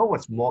elders? What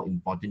was more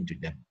important to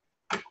them?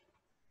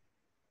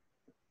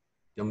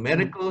 The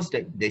miracles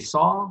that they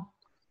saw,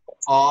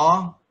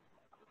 or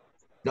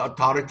the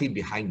authority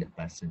behind the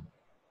person?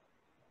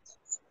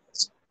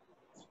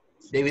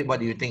 David, what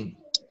do you think?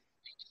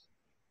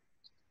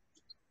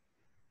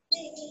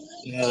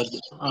 Yeah,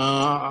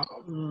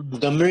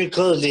 the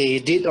miracle they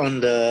did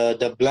on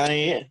the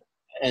blind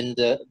and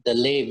the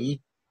lame,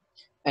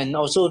 and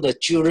also the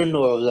children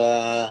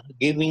were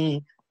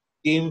giving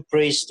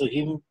praise to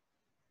him,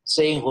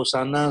 saying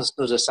Hosanna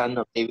to the Son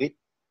of David.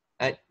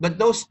 But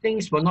those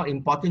things were not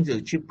important to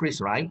the chief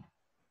priest, right?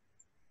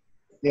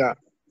 Yeah.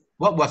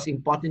 What was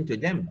important to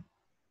them?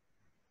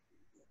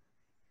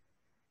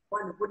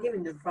 Want to put him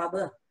in the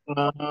trouble.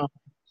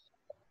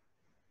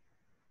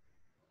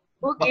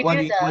 Who gave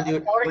you the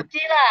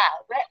authority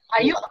lah?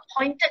 Are you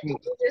appointed to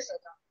do this or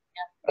not?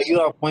 Are you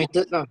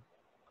appointed now?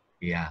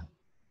 Yeah.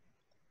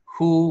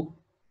 Who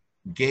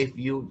gave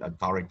you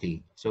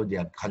authority? So they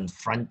are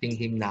confronting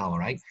him now,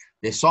 right?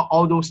 They saw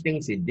all those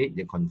things he did.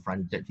 They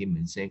confronted him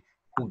and say,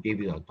 who gave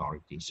you the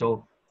authority?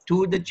 So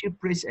to the chief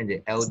priests and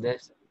the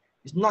elders,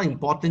 it's not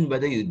important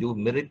whether you do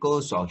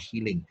miracles or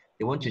healing.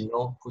 They want to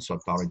know whose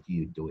authority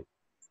you do it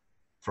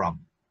from.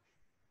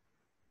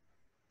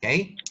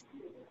 Okay?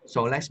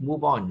 So let's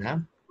move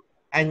on.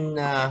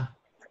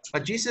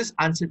 But Jesus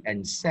answered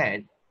and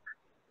said,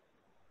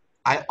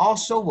 I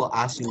also will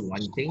ask you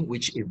one thing,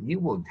 which if you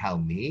will tell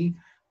me,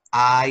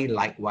 I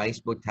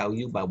likewise will tell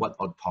you by what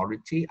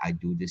authority I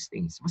do these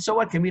things. So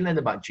what can we learn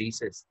about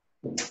Jesus?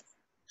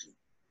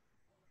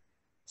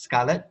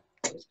 Scarlett,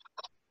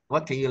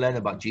 what can you learn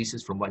about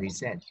Jesus from what he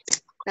said?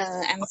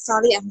 I'm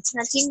sorry, I'm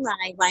charging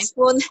my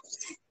phone.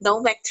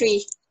 No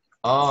battery.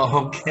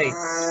 Oh, okay.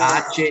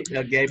 Charge it.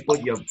 Okay,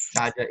 put your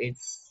charger in.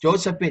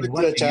 Josephine,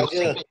 what do you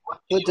think?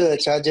 Put the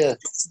charger.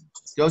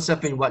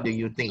 Josephine, what do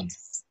you think?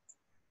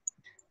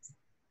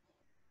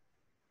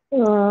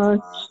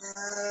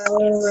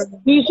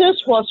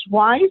 Jesus was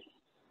wise.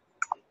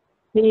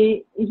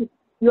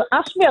 You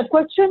ask me a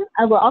question,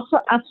 I will also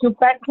ask you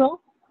back, no?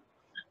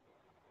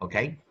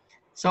 Okay.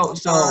 So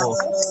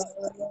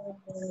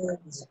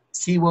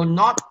he will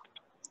not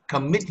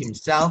commit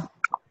himself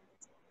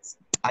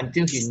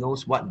until he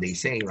knows what they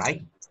say,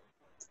 right?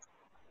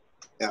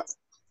 Yeah.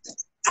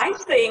 I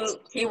think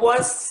he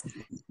was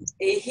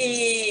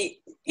he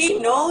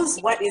knows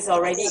what is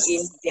already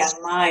in their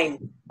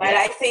mind, but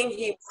I think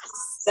he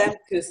wants them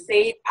to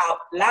say it out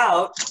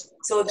loud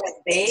so that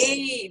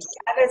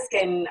others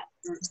can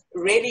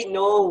really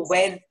know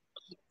where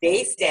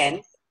they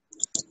stand.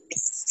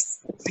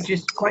 Which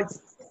is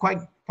quite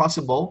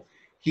possible.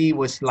 He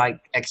was like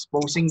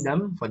exposing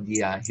them for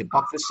the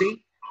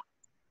hypocrisy,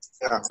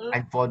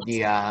 and for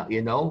the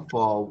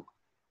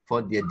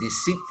for the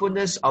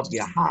deceitfulness of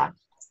their heart.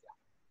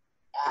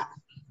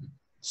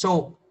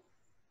 So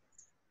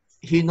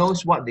he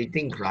knows what they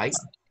think, right?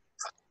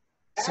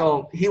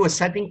 So he was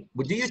setting.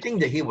 Do you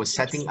think that he was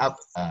setting up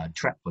a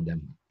trap for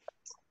them?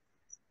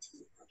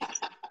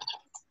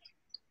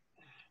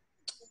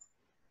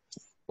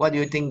 What do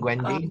you think,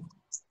 Wendy?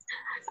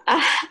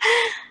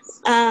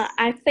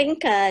 I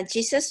think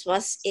Jesus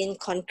was in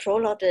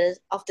control of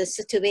the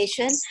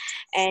situation,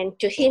 and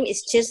to him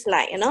it's just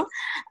like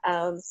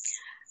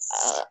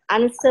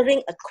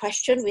answering a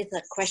question with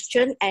a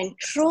question, and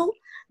through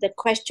the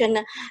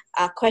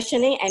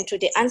questioning and through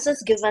the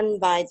answers given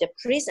by the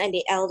priests and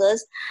the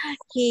elders,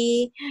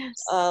 he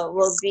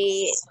will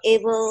be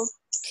able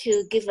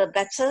to give a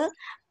better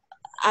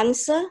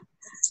answer.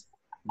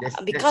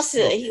 Because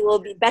he will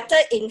be better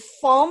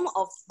informed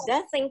of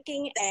their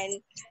thinking,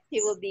 and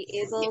he will be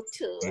able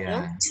to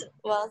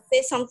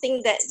say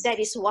something that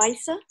is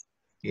wiser.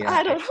 Yeah.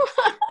 I don't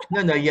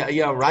know. No,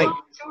 you're right.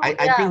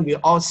 I think we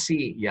all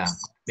see. Yeah,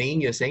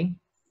 Ming, you're saying?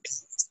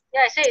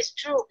 Yeah, I say it's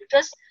true,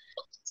 because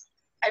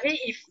I mean,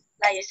 if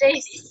like you say,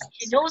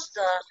 he knows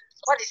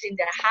what is in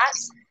their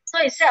hearts.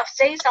 So instead of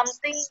saying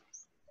something,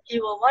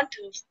 he will want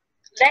to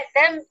let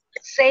them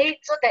say it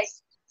so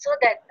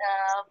that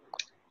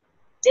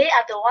they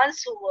are the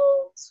ones who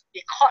will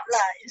be caught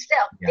instead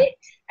of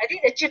I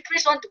think the chief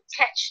priest want to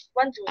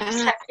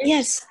trap him.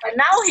 Yes. But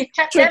now he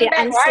trapped Through them the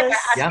back, right, by answers.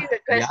 asking the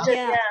question.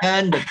 Yeah.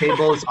 Turn the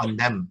tables on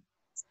them,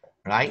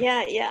 right?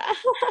 Yeah.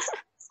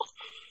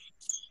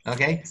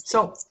 Okay,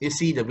 so you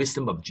see the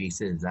wisdom of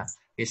Jesus.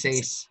 He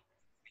says,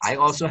 I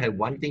also have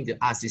one thing to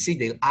ask. You see,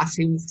 they ask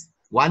him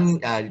one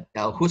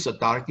whose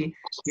authority.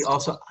 He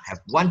also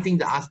have one thing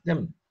to ask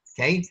them.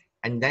 Okay,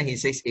 and then he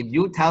says, if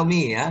you tell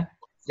me,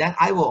 then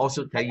I will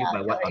also tell you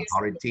by what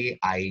authority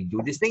I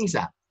do these things.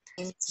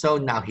 So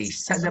now he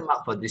set them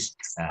up for this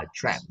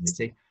trap. They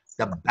say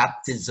the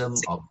baptism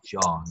of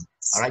John.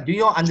 All right, do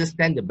you all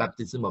understand the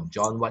baptism of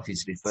John? What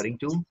he's referring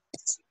to?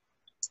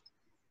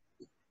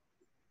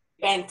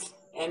 Repent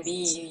and be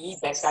ye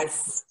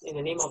baptized in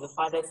the name of the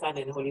Father, Son,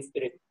 and the Holy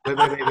Spirit. Wait.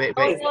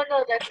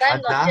 No, that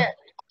time not yet.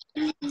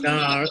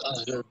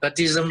 The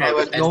baptism There of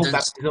was no repentance.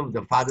 baptism of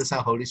the Father,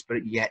 Son, Holy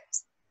Spirit yet.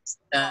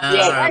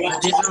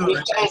 Baptism of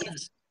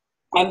repentance.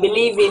 And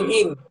believe in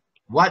him.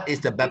 What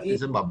is the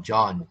baptism of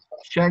John?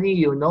 Shani,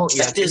 you know?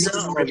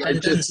 Baptism of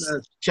repentance.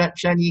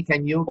 Shani,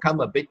 can you come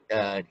a bit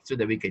so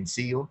that we can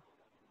see you?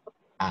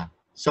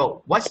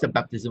 So what's the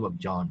baptism of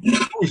John?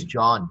 Who is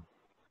John?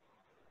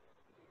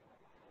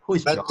 Who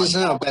is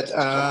baptism John?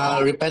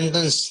 of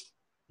repentance.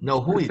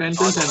 No, who is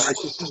Repentance John? and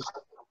righteousness.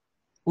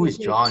 Who is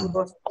John?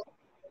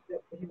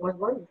 He was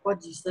one before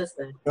Jesus.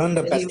 John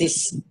the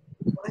Baptist.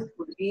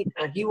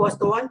 He was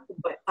the one who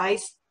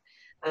baptized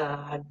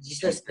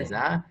Jesus.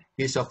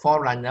 He's a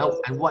forerunner.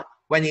 And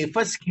when he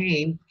first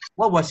came,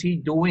 what was he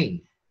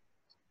doing?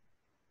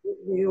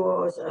 He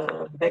was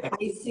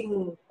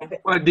baptizing.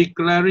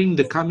 Declaring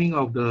the coming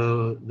of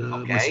the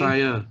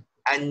Messiah.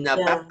 And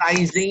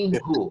baptizing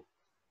who?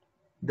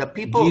 The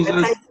people.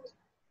 Jesus,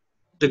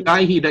 the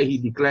guy that he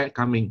declared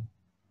coming.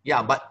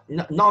 Yeah, but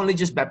not only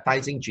just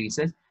baptizing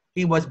Jesus,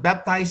 he was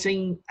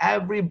baptizing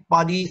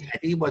everybody, and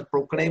he was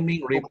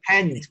proclaiming,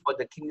 repent, for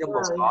the kingdom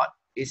of God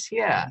is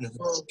here.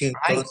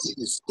 Right?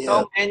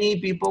 So many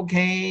people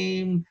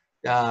came,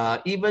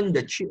 even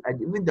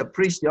the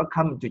priests, they all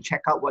come to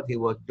check out what he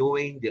was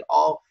doing.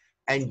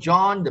 And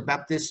John the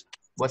Baptist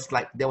was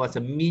like, there was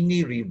a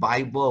mini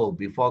revival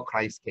before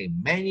Christ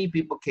came. Many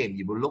people came.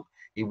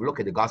 If you look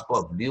at the Gospel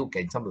of Luke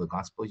and some of the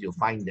Gospels, you'll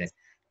find that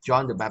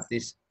John the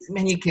Baptist,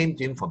 many came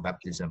to him for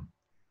baptism.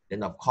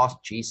 Then, of course,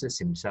 Jesus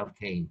himself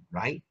came,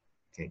 right?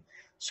 Okay.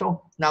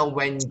 So now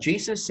when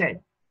Jesus said,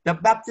 the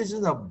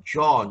baptism of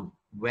John,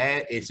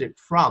 where is it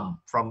from?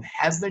 From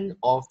heaven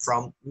or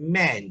from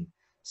men?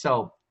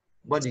 So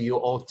what do you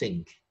all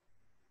think?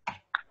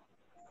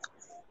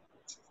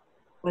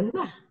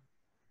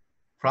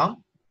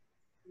 From?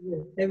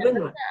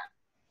 Heaven.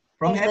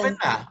 From heaven.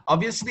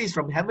 Obviously, it's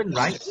from heaven,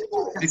 right?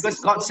 Because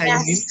God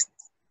sent him.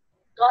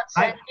 God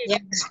sent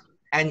him.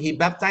 And he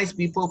baptized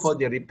people for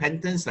their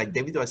repentance, like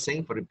David was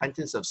saying, for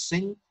repentance of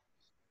sin,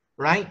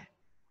 right?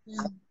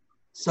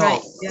 So,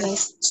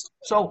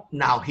 so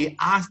now he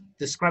asked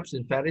the scribes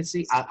and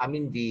Pharisees,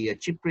 the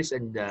chief priests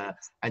and the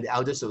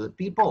elders of the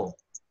people,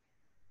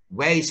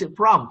 where is it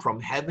from?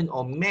 From heaven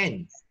or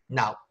men?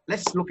 Now,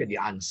 let's look at the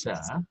answer.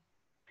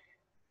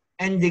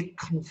 And they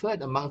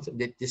conferred amongst them,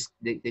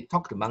 they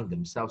talked among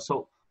themselves.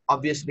 So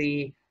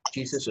obviously,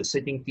 Jesus was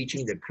sitting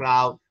teaching the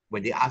crowd.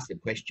 When they asked the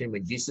question,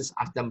 when Jesus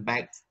asked them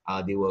back,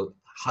 they were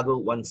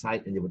huddled one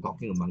side and they were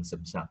talking amongst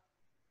themselves.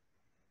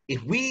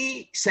 If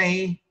we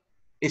say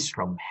is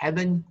from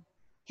heaven,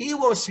 he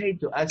will say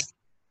to us,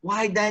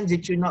 why then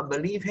did you not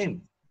believe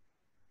him?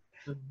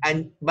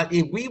 But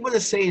if we were to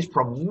say it's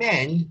from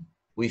men,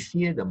 we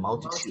fear the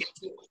multitude,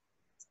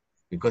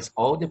 because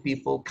all the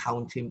people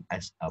count him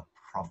as a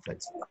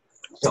prophet.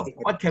 So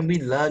what can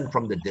we learn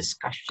from the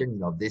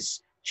discussion of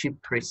this chief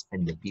priest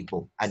and the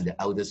people and the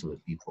elders of the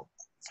people?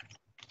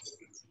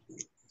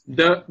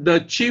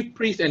 The chief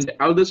priest and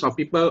the elders of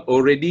people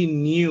already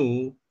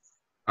knew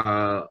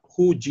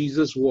who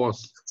Jesus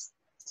was,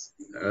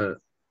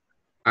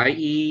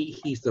 i.e.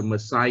 he's the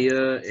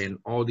Messiah and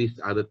all these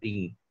other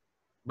things.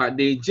 But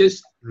they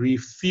just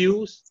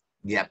refused.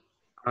 Yep.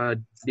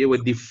 They were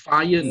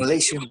defiant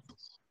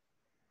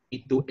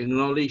to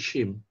acknowledge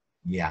him.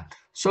 Yeah.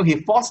 So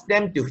he forced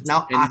them to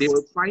now and they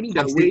were finding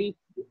their way.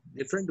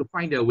 They're trying to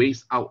find their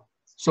ways out.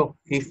 So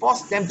he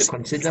forced them to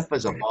consider,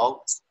 first of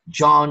all,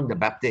 John the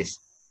Baptist.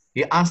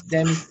 He asked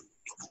them,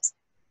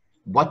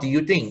 what do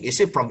you think? Is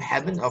it from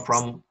heaven or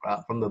from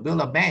the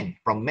will of man?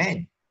 From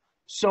man.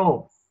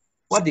 So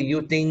what do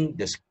you think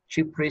the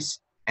chief priests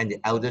and the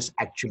elders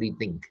actually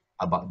think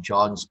about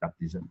John's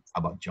baptism,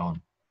 about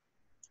John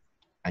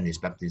and his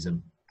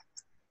baptism?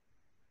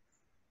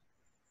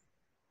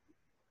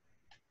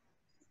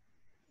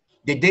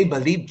 Did they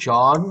believe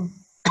John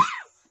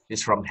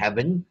is from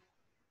heaven?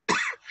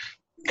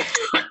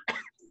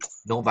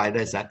 No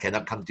virus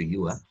cannot come to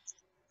you.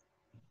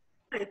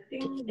 I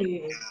think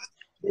they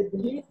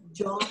believe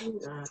John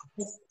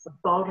has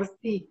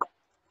authority.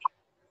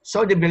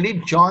 So they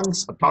believe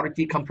John's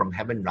authority come from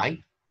heaven,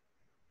 right?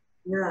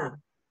 Yeah.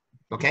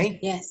 Okay?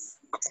 Yes.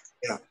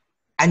 Yeah.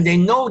 And they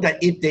know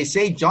that if they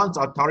say John's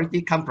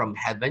authority come from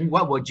heaven,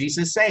 what will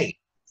Jesus say?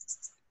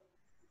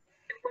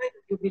 Why do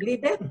you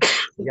believe them?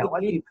 Yeah,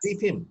 why do you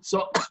believe him?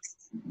 So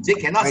they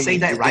cannot say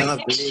that, right?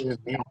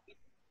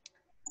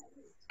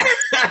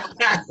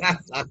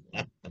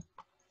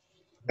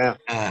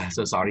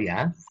 So sorry,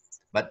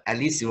 but at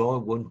least you all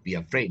won't be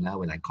afraid now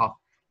when I cough.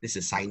 This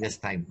is sinus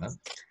time.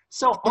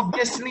 So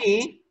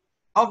obviously,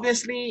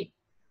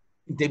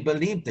 they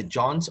believe that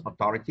John's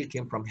authority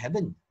came from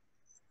heaven.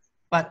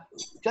 But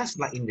just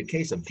like in the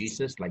case of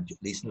Jesus, like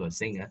Lisa was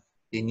saying,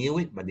 they knew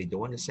it, but they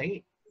don't want to say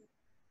it.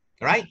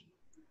 Right?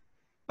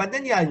 But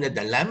then you are in a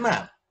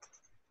dilemma.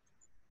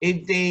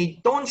 If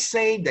they don't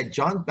say that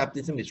John's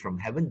baptism is from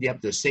heaven, they have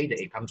to say that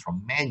it comes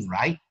from man,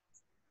 right?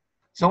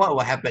 So what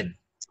will happen?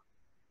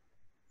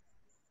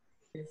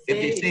 If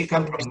they say it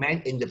comes from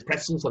man in the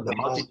presence of the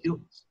multitude,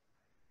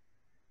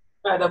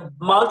 the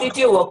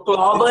multitude will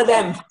clobber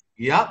them.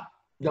 Yeah,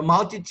 the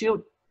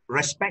multitude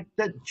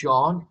respected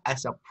John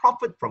as a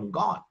prophet from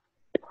God.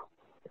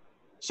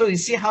 So you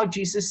see how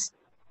Jesus'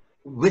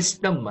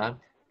 wisdom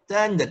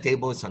turned the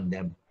tables on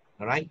them.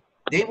 All right?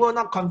 They will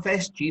not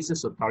confess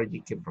Jesus'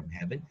 authority came from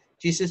heaven.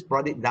 Jesus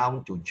brought it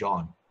down to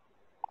John.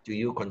 Do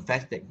you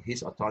confess that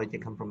his authority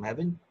comes from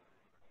heaven?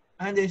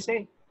 And they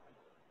say,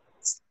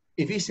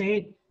 if he say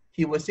it,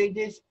 he will say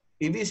this.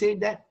 If he say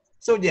that,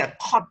 so they are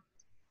caught.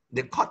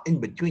 They're caught in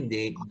between.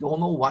 They don't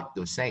know what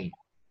to say.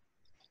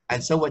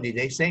 And so what did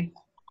they say?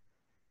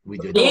 We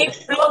don't know.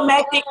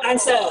 Diplomatic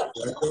answer.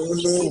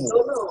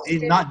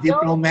 It's not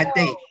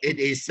diplomatic. It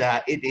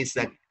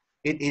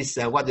is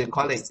what do you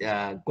call it?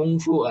 Kung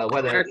fu.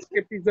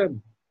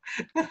 Escapism.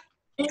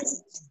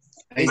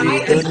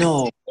 I don't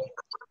know.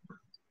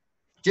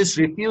 Just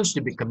refuse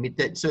to be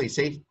committed. So he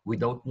says, we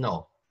don't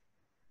know.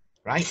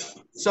 Right?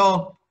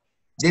 So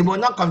they will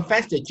not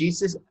confess that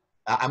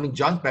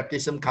John's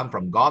baptism come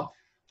from God.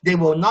 They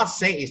will not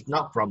say it's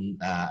not from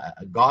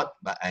God,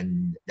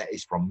 and that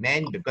it's from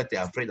men, because they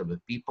are afraid of the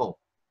people.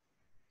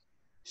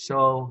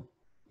 So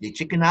they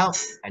chicken out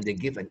and they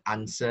give an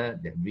answer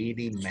that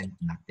really meant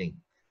nothing.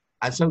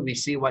 And so we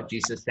see what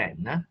Jesus said.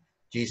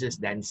 Jesus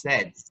then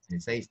said, he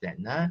says that,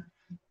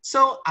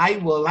 so I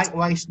will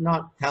likewise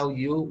not tell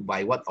you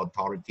by what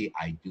authority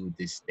I do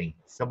this thing.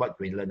 So what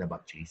we learn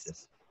about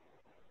Jesus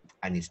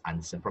and his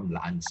answer from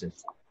the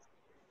answers.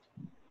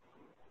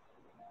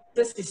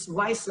 This is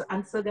wise to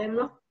answer them,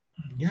 no?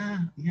 Yeah.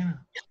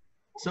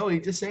 So he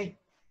just say,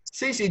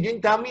 since you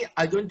didn't tell me,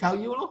 I don't tell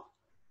you, no?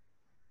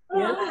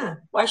 Yeah.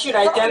 Why should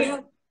I tell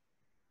you?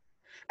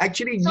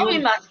 Actually, So we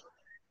must.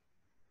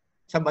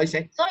 Somebody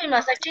say. So we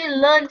must actually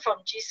learn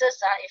from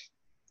Jesus. If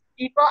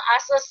people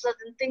ask us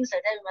certain things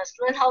like that, we must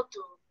learn how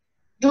to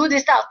do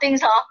this type of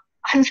things.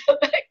 Answer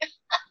back.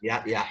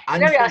 Yeah.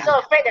 Then we are so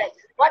afraid that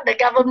what the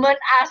government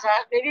asks,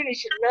 maybe we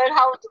should learn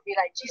how to be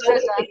like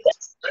Jesus.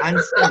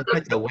 Answer in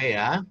such a way.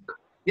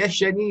 Yes,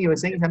 Shani, you were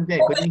saying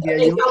something. I couldn't hear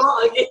you. Come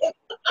on again.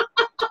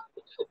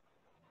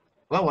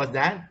 What was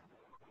that?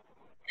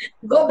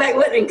 Go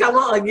backward and come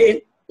on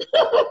again.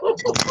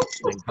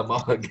 Come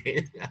on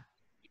again.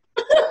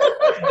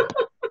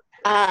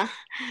 All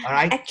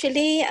right.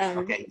 Actually,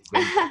 okay.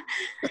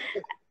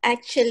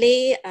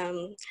 Actually,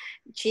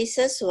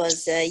 Jesus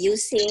was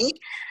using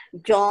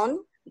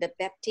John the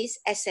Baptist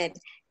as an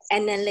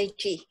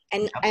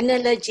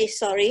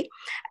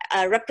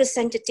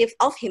representative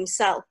of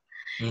himself.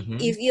 Mm-hmm.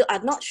 If you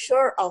are not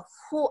sure of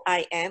who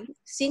I am,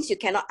 since you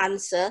cannot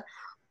answer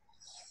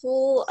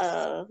through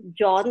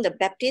John the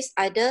Baptist,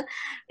 either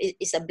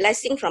it's a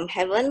blessing from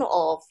heaven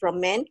or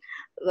from man.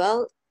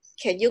 Well,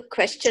 can you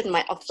question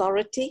my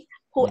authority?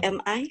 Who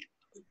am I?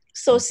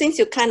 So since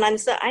you can't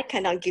answer, I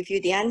cannot give you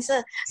the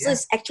answer. So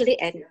it's actually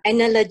an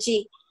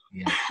analogy.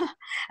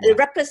 The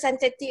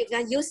representative,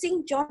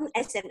 using John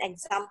as an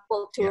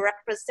example to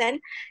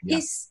represent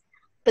his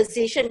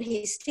position,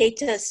 his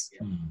status.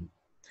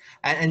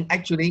 And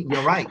actually,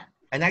 you're right.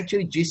 And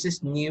actually,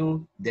 Jesus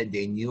knew that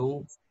they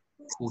knew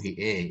who he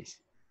is.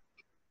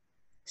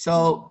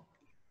 So,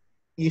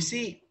 you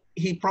see,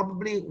 they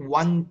probably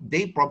want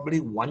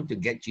to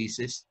get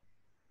Jesus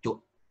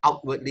to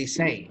outwardly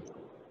say.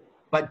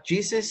 But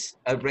Jesus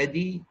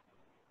already,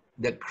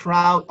 the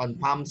crowd on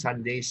Palm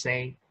Sunday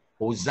say,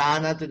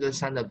 Hosanna to the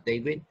Son of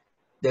David.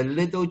 The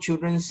little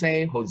children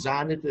say,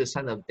 Hosanna to the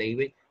Son of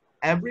David.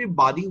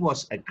 Everybody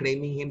was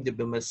acclaiming him to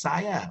be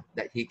Messiah,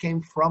 that he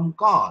came from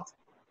God,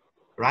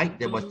 right?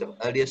 That was the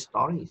earliest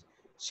stories.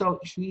 So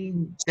he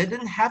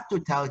didn't have to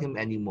tell him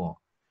anymore.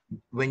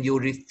 When you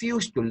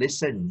refuse to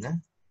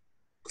listen,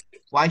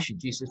 why should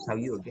Jesus tell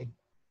you again?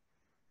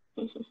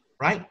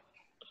 Right?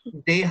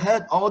 They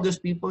heard all those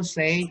people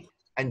say,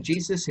 and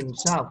Jesus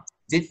himself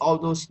did all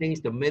those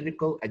things, the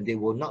miracle, and they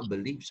will not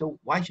believe. So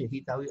why should he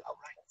tell you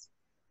outright?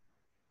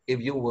 If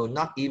you will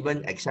not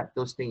even accept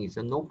those things,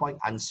 there's no point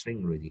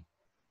answering really.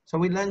 So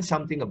we learn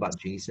something about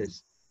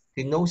Jesus.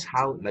 He knows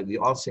how, like we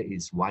all say,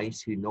 he's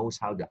wise. He knows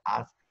how to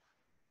ask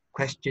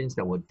questions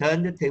that will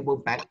turn the table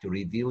back to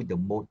reveal the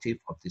motive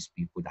of these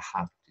people, the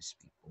heart of these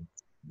people.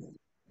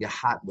 Their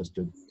heart was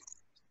to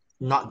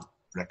not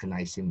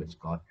recognize him as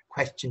God,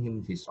 question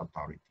him his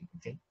authority.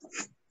 Okay.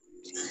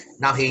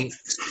 Now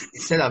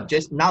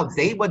now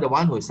they were the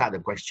one who started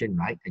the question,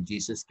 right? And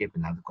Jesus gave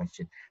another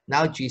question.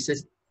 Now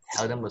Jesus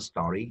tell them a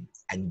story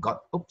and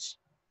got, oops,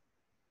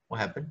 what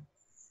happened?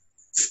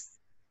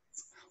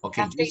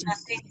 Okay,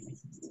 nothing.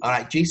 All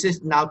right,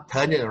 Jesus now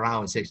turned it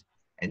around and says,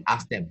 and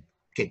asked them,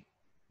 okay,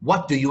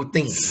 what do you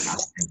think? He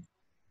asked them.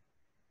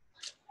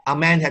 A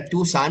man had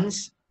 2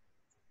 sons,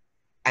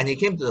 and he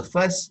came to the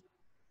first,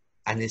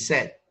 and he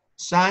said,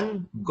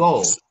 son,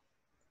 go,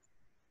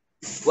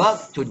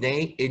 work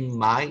today in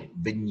my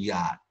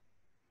vineyard.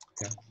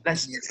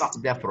 Let's stop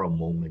there for a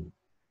moment.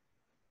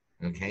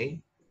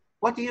 Okay,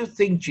 what do you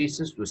think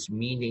Jesus was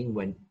meaning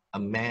when a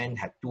man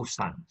had 2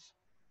 sons,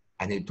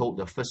 and he told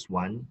the first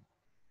one,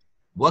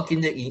 work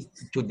today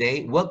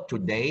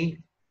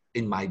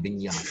in my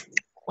vineyard?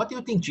 What do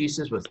you think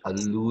Jesus was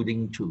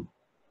alluding to?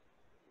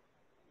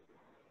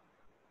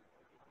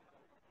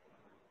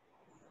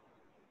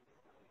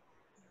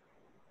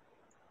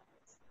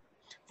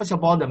 First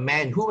of all, the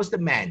man. Who was the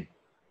man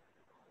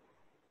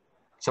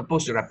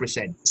supposed to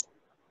represent?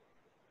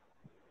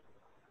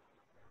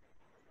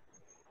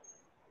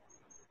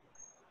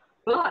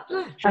 God.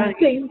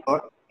 Something.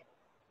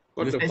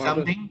 You say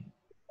something?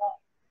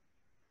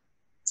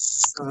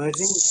 I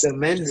think the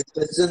man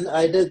represents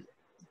either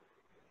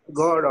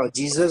God or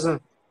Jesus.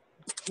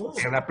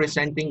 They're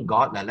representing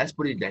God. Now, let's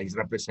put it there. He's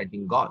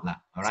representing God.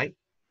 All right?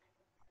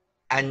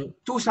 And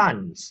 2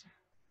 sons.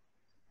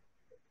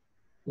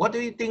 What do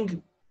you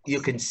think you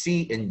can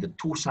see in the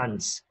 2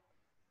 sons?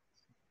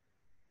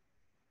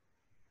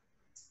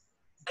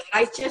 The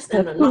righteous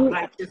and the not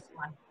righteous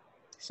one.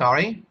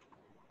 Sorry?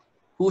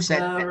 Who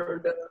said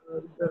that?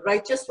 The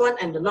righteous one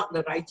and the not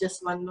the righteous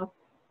one. No?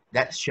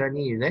 That's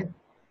Shani, is it?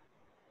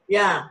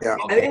 Yeah.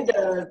 Okay. I mean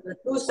the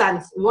 2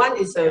 sons. One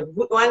is a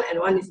good one and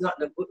one is not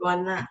the good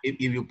one.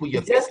 If you put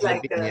your just face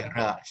like near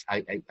her,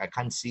 I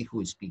can't see who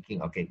is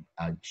speaking. Okay,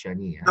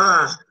 Shani.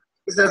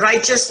 It's a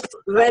righteous,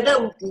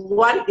 whether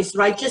one is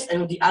righteous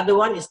and the other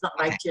one is not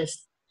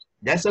righteous.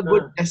 That's a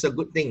good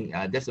thing.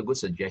 That's a good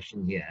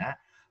suggestion here.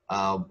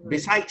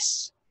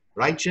 Besides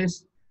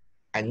righteous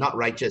and not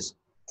righteous,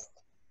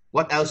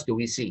 what else do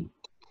we see?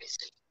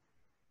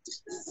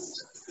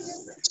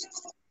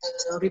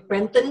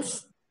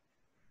 Repentance.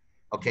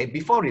 Okay,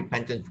 before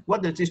repentance,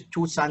 what does these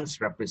 2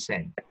 sons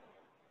represent?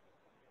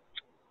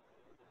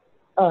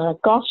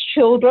 God's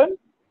children.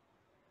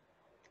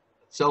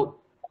 So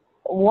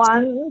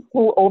one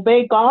who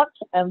obey God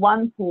and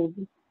one who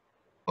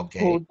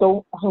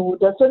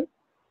doesn't.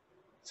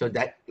 So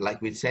that,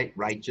 like we said,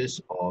 righteous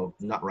or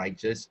not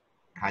righteous,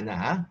 kind of.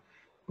 Huh?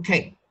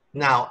 Okay.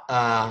 Now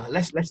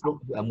let's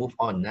move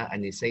on.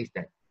 And it says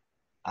that,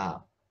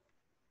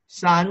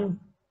 son,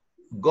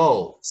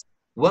 go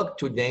work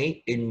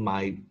today in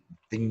my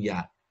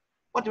vineyard.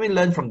 What do we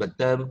learn from the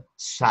term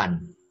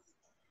son?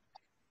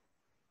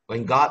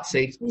 When God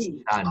says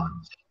son,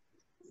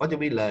 what do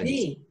we learn?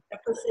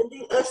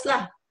 Representing us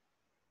lah.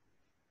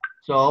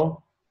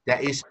 So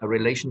there is a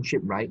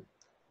relationship, right?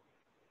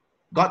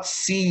 God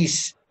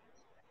sees.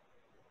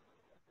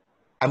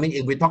 I mean,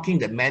 if we're talking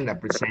that man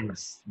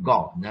represents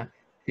God,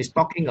 he's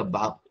talking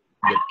about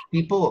the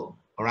people,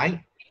 all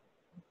right?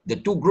 The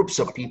 2 groups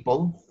of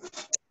people,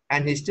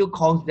 and he still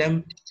calls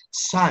them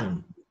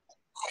son,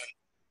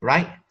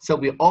 right? So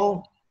we're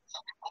all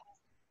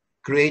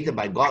created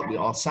by God, we're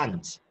all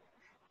sons.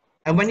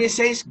 And when he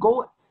says,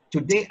 go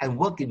today and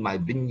work in my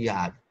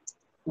vineyard,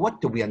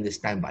 What do we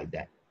understand by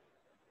that?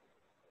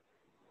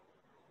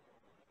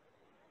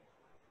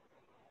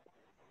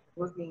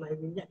 Working my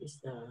vineyard is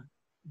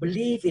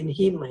believe in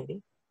him, I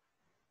think.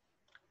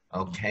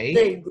 Okay.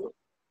 Very good.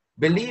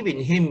 Believe in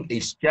him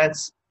is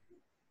just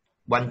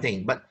one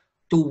thing, but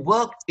to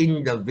work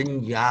in the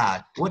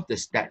vineyard, what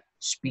does that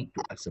speak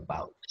to us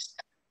about?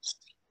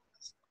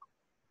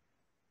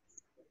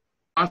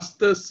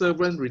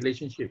 Master-servant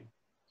relationship.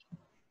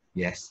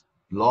 Yes,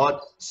 Lord,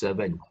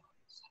 servant.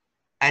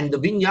 And the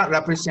vineyard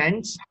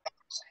represents?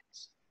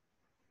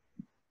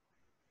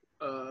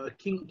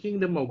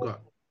 Kingdom of God.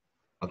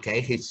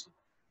 Okay,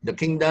 the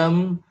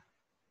kingdom,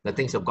 the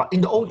things of God. In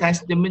the Old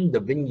Testament,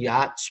 the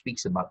vineyard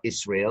speaks about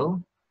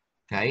Israel,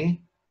 okay?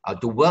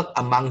 To work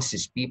amongst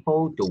his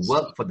people, to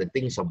work for the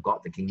things of God,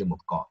 the kingdom of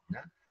God.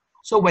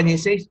 So when he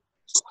says,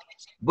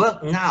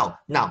 work now.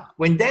 Now,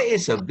 when there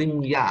is a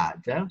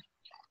vineyard,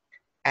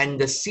 and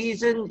the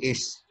season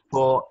is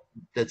for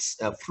the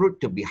fruit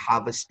to be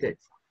harvested,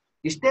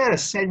 is there a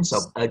sense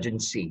of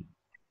urgency?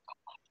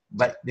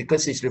 But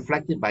because it's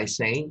reflected by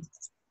saying,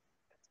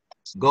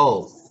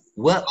 go,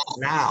 work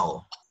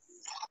now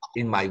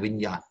in my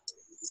vineyard.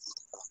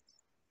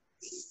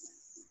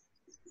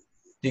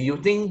 Do you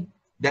think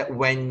that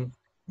when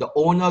the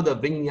owner of the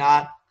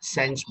vineyard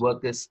sends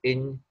workers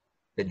in,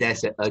 that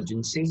there's an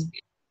urgency?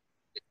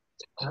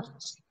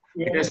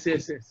 Yes.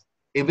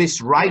 If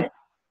it's right,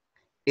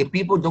 if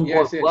people don't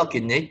go Yes, and yes. work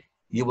in it,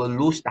 you will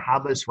lose the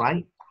harvest,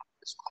 right?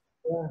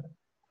 Yeah.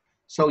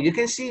 So you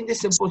can see in this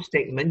simple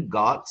statement,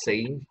 God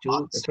saying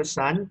to the first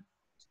son,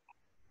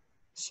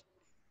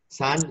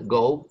 son,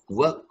 go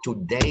work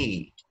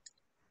today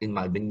in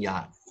my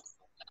vineyard.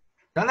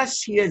 Now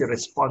let's hear the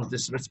response.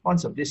 This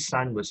response of this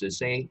son was to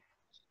say,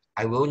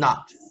 I will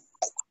not.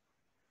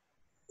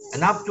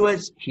 And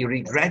afterwards, he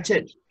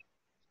regretted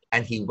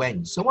and he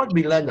went. So what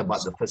we learned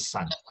about the first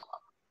son?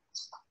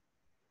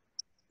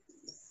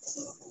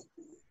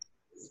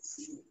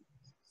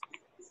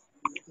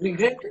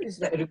 Regret is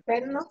that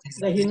repent, no?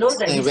 That he knows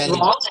that He he's went.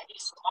 wrong.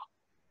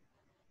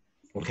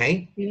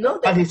 Okay? He knows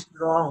But that he's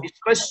wrong. his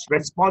first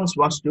response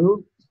was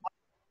to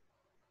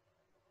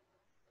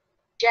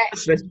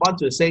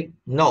say,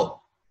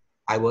 no,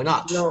 I will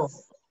not. No.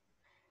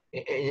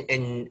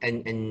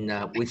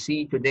 And we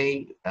see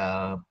today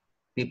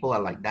people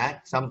are like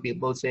that. Some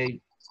people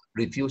say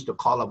refuse the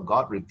call of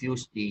God,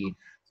 refuse the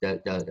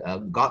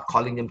God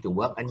calling them to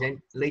work, and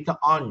then later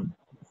on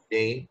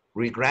they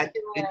regret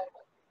it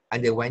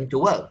and they went to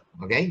work.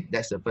 Okay,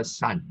 that's the first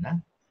son.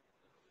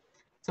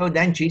 So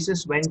then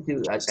Jesus went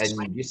to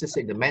and Jesus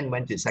said the man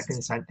went to the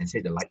second son and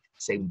said the like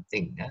same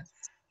thing.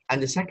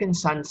 And the second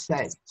son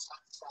said,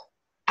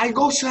 I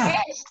go, sir.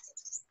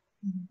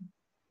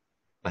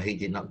 But he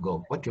did not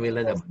go. What can we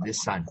learn about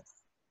this son?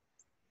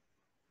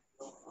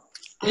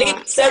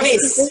 Lip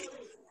service.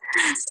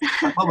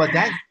 What was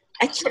that?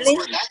 Actually,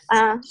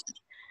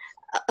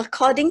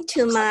 according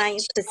to my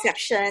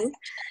perception,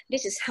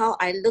 this is how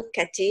I look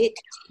at it.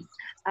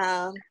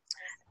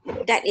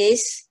 That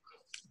is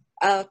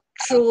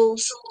through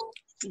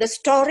the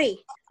story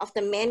of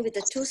the man with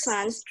the two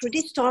sons. Through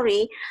this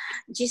story,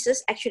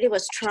 Jesus actually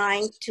was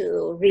trying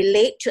to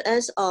relate to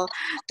us or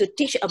to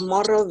teach a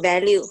moral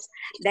value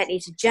that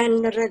is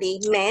generally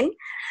men,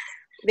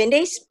 when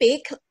they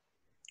speak,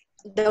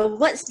 the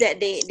words that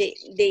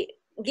they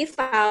give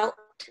out,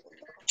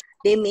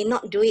 they may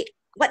not do it.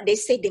 What they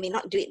say, they may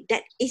not do it.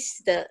 That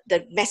is the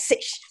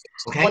message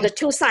for the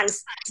two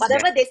sons.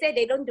 Whatever they say,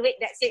 they don't do it.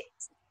 That's it.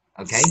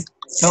 Okay,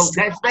 so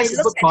that's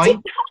a good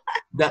point.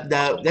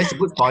 That's a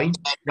good point.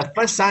 The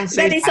first son says,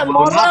 that is a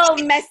moral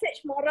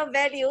message, moral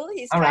value.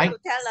 He's trying to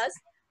tell us.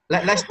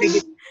 Let's take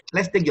it.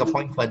 Let's take your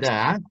point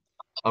further.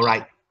 All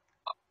right.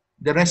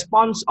 The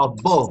response of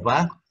both.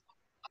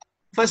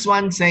 First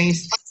one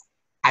says,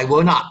 I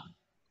will not,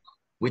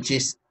 which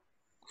is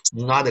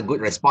not a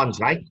good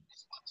response, right?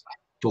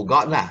 To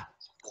God.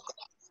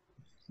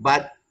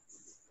 But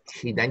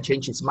he then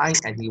changed his mind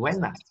and he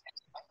went.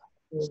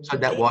 So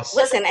that was...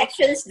 Words and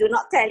actions do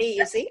not tally,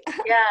 you see?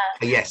 Yeah.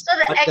 Yes. So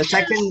the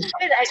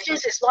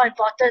actions is more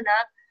important.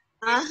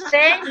 He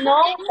said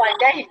no, but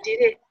then he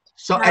did it.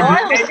 So no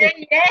one was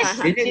saying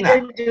yes, he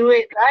didn't do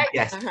it, right?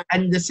 Yes.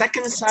 And the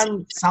second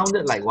son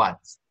sounded like what?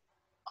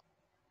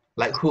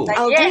 Like who?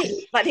 Like yes.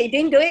 But he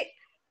didn't do it.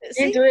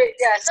 Didn't do it,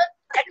 yeah.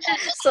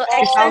 So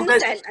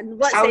actions and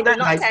words sounded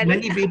like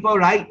many people,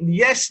 right?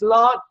 Yes,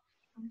 Lord,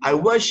 I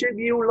worship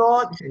you,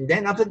 Lord. And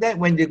then after that,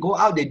 when they go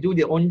out, they do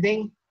their own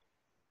thing.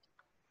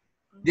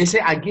 They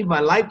say, I give my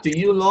life to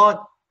you, Lord.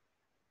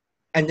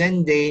 And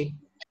then they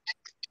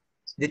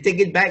take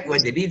it back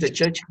when they leave the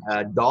church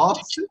door.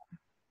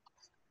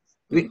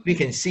 We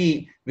can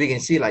see,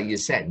 like you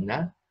said,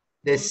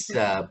 this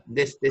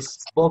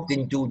both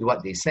didn't do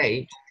what they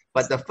say,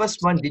 but the first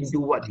one didn't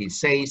do what he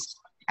says,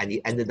 and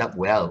he ended up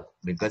well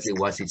because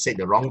he said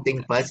the wrong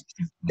thing first,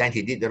 then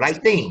he did the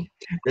right thing.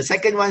 The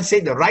second one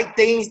said the right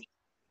thing,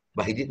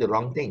 but he did the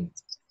wrong thing.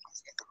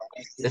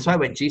 That's why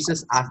when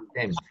Jesus asked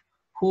them,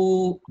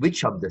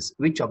 which of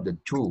the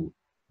two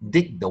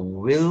did the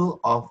will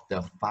of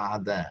the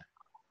Father?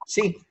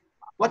 See,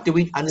 What do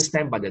we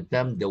understand by the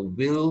term the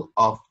will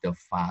of the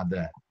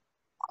Father?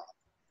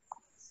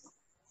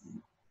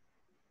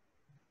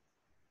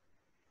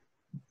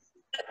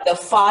 The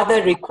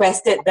Father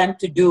requested them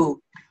to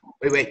do.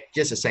 Wait,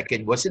 just a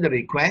second. Was it a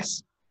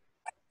request?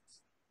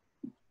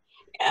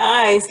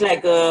 It's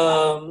like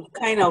a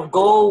kind of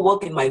go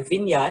work in my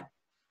vineyard.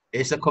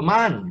 It's a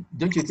command.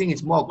 Don't you think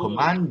it's more a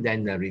command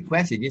than a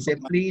request? He didn't say,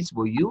 please,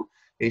 will you?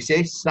 He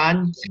says,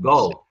 son,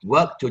 go,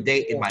 work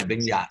today in my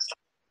vineyard.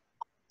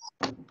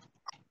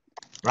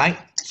 Right?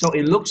 So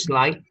it looks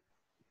like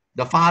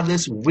the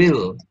Father's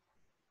will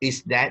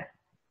is that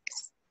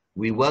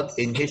we work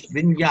in his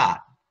vineyard,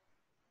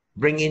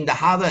 bring in the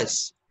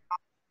harvest.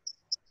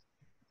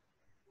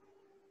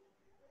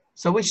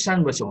 So which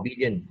son was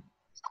obedient?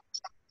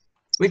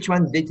 Which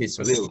one did his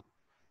will?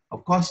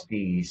 Of course,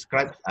 the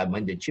scribes,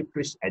 the chief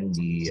priests and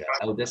the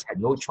elders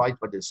had no choice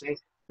but to say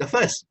the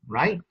first,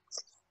 right?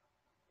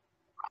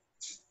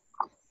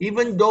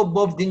 Even though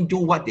both didn't do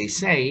what they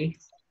say,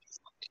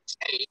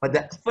 but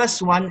the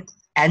first one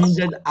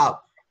ended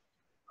up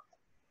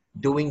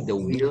doing the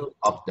will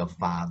of the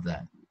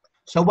Father.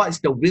 So what is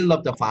the will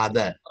of the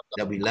Father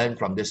that we learn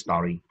from this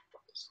story?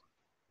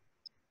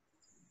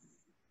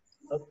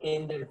 Okay,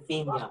 in the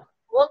vineyard.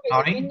 Work in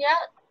the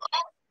vineyard.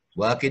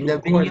 Work in the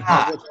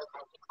vineyard.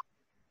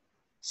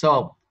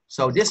 So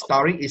this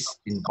story is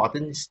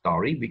important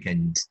story. We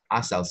can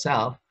ask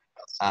ourselves,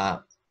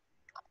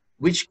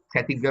 which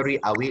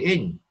category are we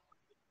in?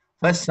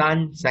 First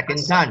son, second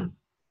son.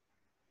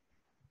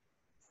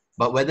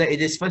 But whether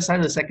it is first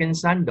son or second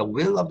son, the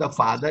will of the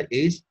Father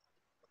is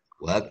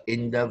work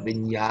in the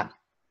vineyard.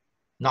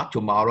 Not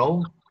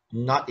tomorrow,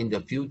 not in the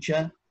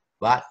future,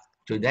 but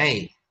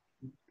today.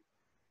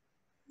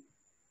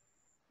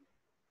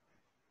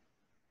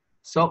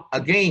 So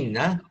again,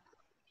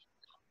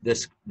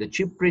 the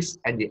chief priests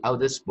and the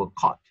elders were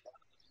caught.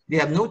 They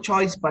have no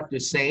choice but to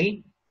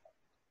say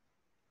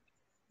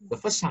the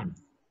first son.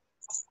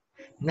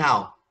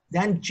 Now,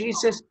 then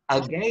Jesus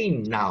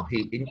again, now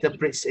he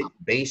interprets it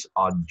based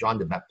on John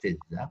the Baptist.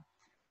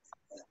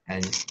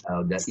 And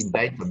the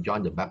event of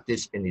John the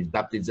Baptist in his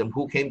baptism.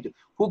 Who came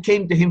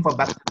to him for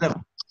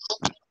baptism?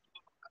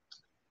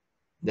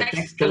 The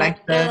tax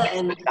collector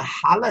and the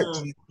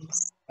harlot,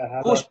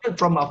 who stood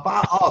from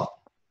afar off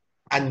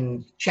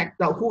and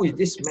checked out who is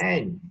this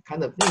man,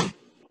 kind of thing,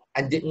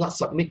 and did not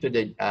submit to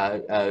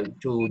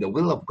the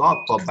will of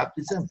God for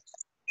baptism.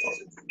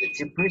 The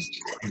chief priests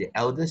and the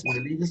elders and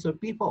the leaders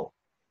of people.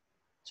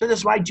 So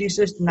that's why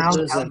Jesus now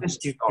tells this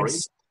story.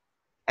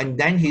 And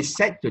then he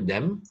said to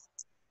them,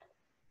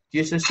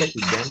 Jesus said to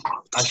them,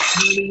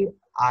 "Surely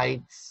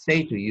I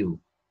say to you,"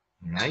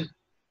 right?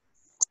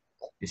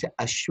 He said,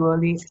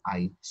 "Surely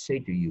I say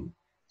to you,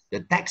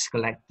 the tax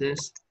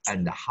collectors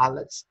and the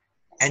harlots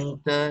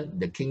enter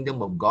the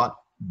kingdom of God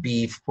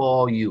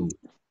before you."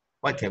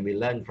 What can we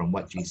learn from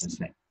what Jesus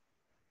said?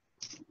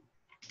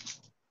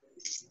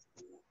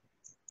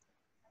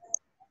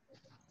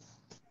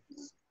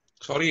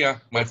 Sorry,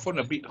 my phone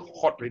a bit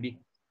hot already.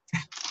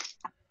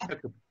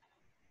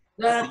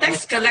 The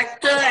tax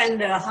collector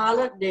and the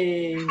harlot,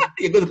 they...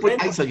 You're going to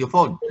put ice on your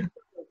phone.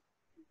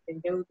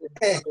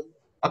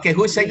 Okay,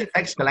 who said the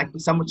tax collector?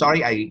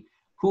 Sorry,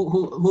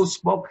 who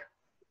spoke?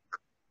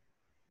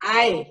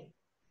 I.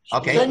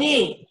 Okay.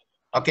 Sunny.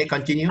 Okay,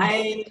 continue.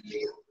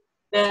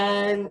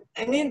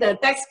 The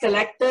tax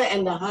collector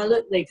and the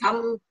harlot, they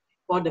come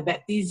for the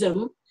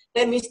baptism.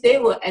 That means they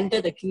will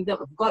enter the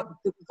kingdom of God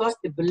because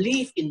they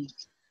believe in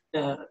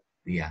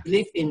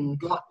believe in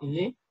God.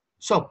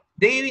 So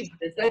they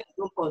decided to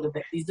go for the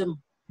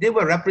baptism. They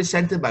were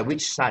represented by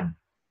which son?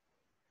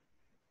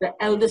 The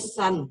eldest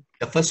son.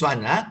 The first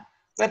one, huh?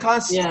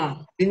 Because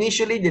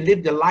initially they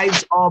lived their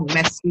lives all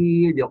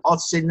messy, they're all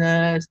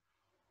sinners,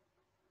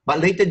 but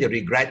later they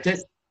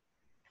regretted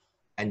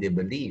and they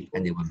believed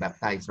and they were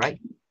baptized, right?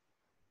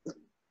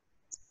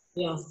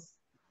 Yeah.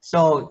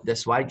 So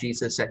that's why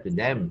Jesus said to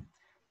them,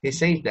 he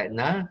says that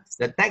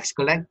the tax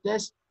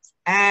collectors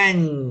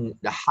and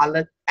the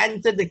harlot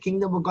entered the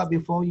kingdom of God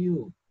before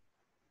you.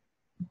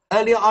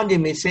 Earlier on, they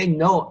may say,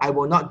 "No, I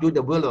will not do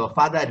the will of the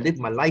Father. I live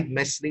my life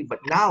messily." But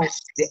now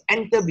they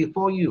enter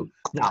before you.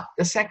 Now,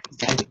 the second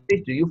thing I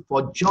say to you,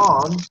 for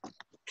John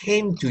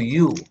came to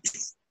you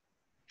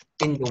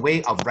in the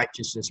way of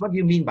righteousness. What do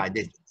you mean by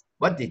this?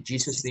 What did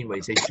Jesus mean when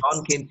he said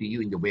John came to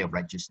you in the way of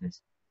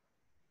righteousness?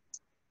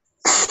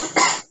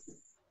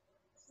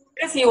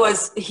 Because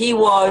he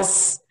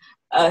was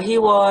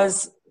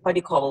what do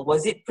you call?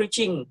 Was it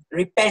preaching?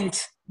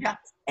 Repent. Yeah.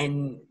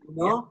 And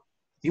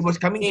He was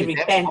coming to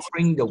repent, them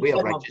offering the way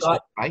of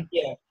righteousness, right?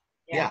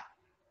 Yeah.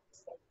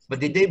 But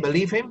did they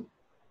believe him?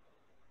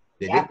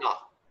 They did not.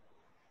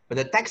 But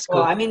the tax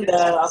collectors,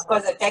 of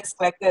course, the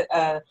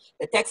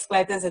tax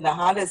collectors and the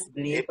harlots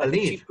believe, but the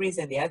chief priests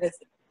and the others.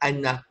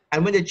 And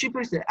when the chief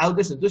priests, the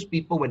elders, and those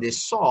people, when they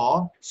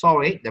saw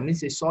it, that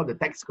means they saw the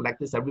tax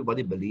collectors,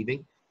 everybody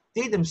believing,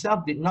 they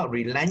themselves did not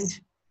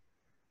relent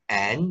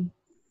and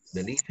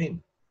believe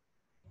him.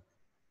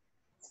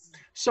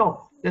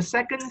 So the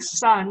second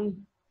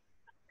son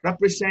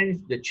represents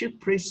the chief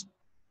priests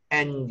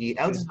and the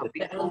elders of The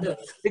people elders.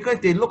 because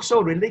they look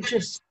so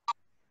religious.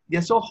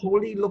 They're so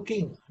holy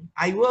looking.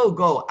 I will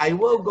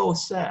go,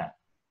 sir.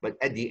 But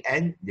at the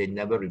end, they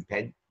never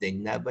repent. They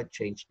never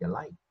change their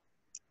life.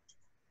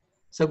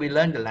 So we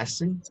learned the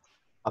lesson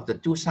of the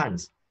two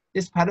sons.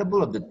 This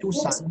parable of the two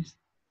sons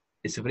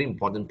is a very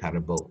important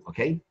parable,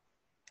 okay?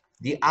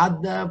 The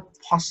other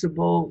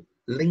possible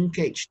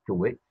linkage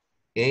to it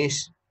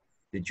is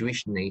the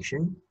Jewish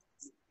nation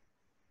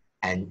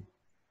and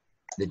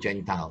the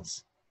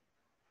Gentiles.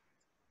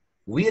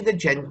 We the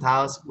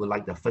Gentiles were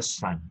like the first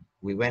son.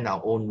 We went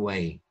our own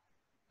way,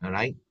 all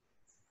right?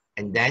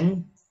 And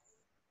then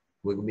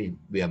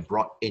we are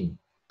brought in.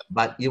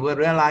 But you will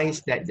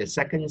realize that the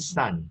second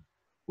son,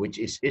 which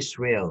is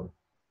Israel,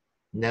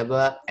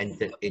 never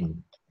entered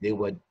in. It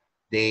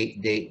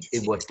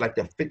was like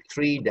the fig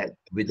tree that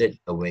withered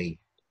away.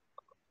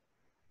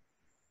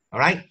 All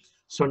right?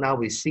 So now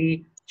we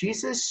see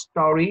Jesus'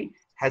 story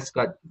has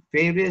got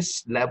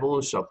various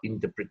levels of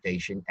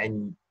interpretation,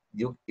 and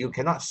you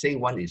cannot say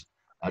one is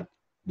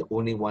the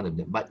only one of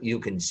them, but you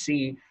can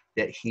see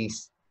that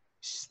his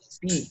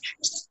speech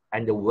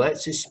and the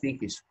words he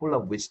speaks is full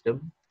of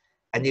wisdom.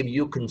 And if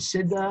you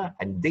consider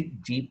and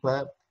dig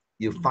deeper,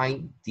 you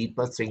find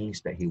deeper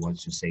things that he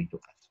wants to say to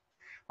us.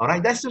 All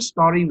right, that's the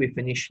story we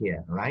finish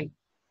here, right?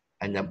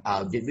 And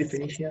did we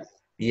finish here?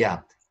 Yeah.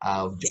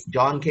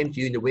 John came to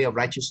you in the way of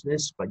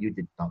righteousness, but you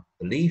did not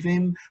believe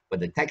him. But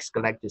the tax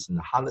collectors and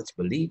the harlots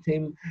believed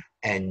him.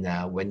 And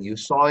when you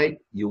saw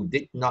it, you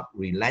did not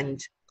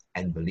relent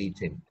and believed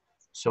him.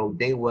 So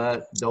they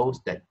were those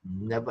that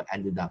never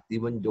ended up,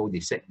 even though they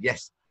said,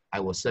 yes, I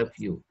will serve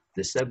you.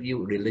 They serve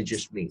you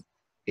religiously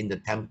in the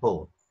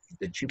temple,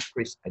 the chief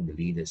priests and the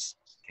leaders.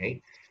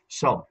 Okay,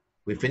 so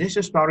we finish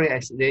the story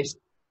as it is.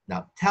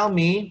 Now tell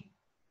me,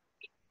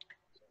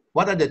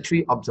 what are the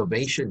three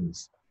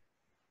observations?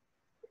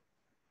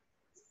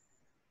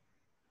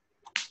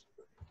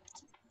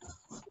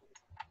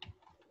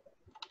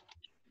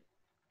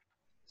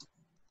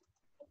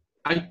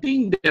 I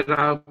think there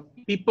are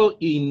people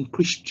in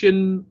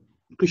Christendom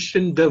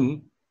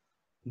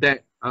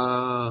that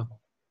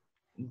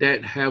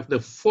that have the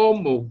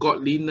form of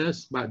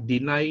godliness but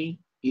deny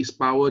its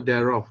power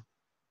thereof.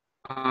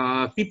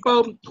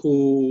 People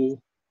who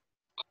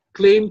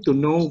claim to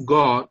know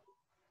God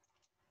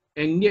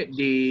and yet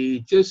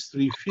they just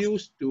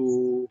refuse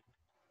to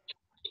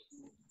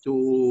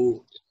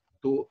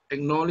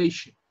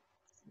acknowledge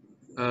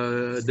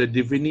the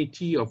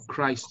divinity of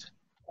Christ.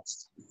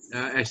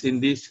 As in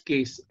this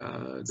case,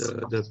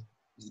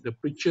 the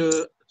preacher,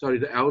 sorry,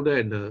 the elder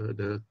and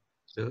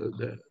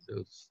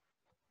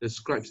the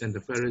scribes and the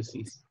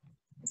Pharisees,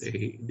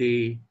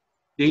 they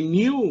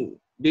knew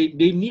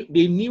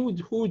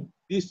who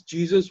this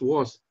Jesus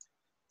was,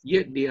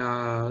 yet they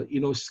are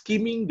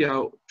scheming. They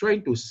are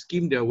trying to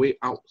scheme their way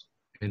out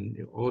and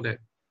all that.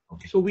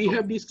 Okay. So we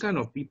have these kind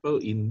of people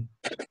in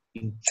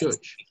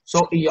church.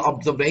 So in your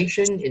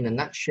observation, in a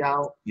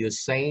nutshell, you're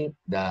saying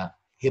the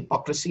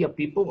hypocrisy of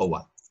people, or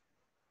what?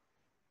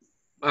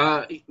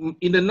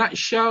 In a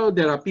nutshell,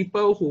 there are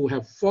people who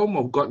have form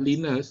of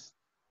godliness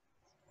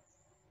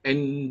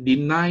and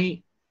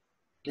deny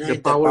the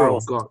power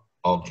of God.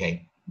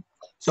 Okay.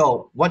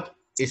 So what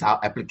is our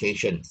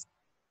application?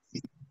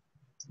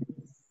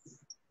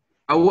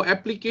 Our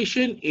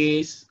application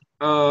is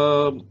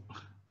either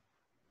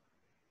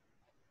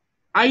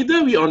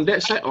we on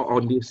that side or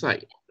on this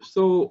side.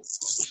 So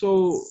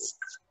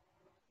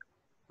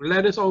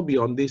let us all be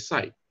on this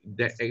side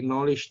that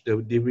acknowledge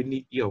the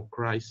divinity of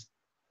Christ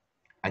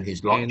and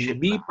his lordship,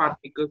 and be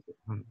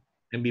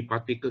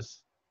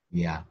partakers.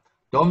 Yeah,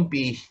 don't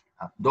be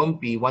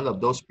one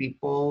of those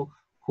people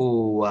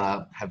who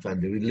have a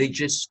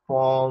religious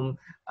form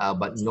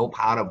but no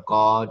power of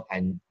God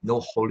and no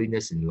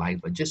holiness in life,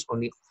 but just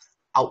only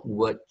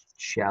outward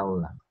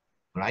shell,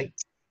 right?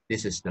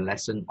 This is the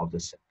lesson of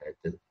the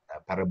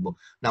parable.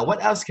 Now,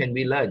 what else can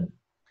we learn?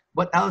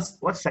 What else?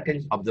 What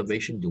second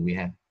observation do we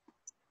have?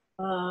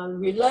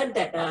 We learned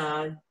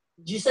that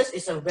Jesus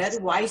is a very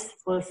wise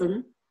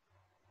person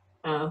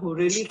who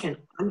really can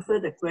answer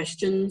the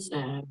questions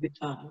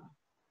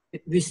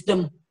with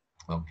wisdom.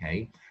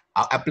 Okay.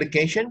 Our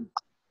application?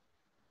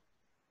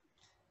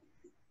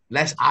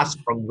 Let's ask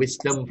from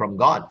wisdom from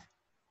God.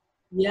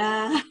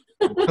 Yeah.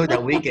 So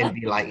that we can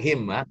be like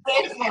him.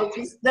 Pray for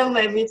wisdom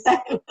every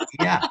time.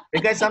 Yeah,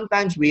 because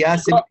sometimes we are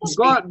simply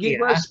God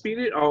give us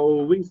spirit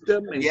of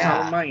wisdom and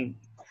sound mind.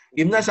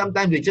 If not,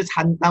 sometimes we just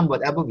hunt down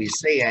whatever we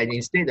say, and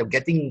instead of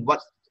getting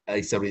what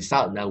is a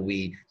result, now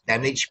we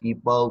damage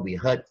people, we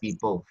hurt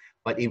people.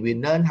 But if we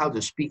learn how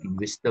to speak in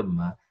wisdom,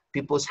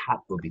 people's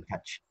heart will be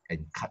touched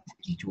and cut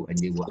into, and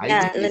they will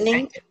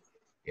learning.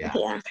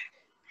 Yeah.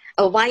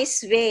 A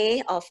wise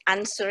way of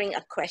answering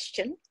a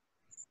question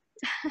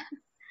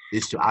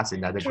is to ask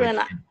another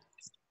question.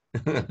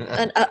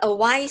 A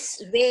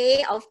wise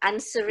way of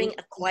answering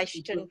a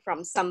question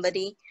from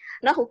somebody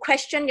who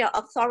question your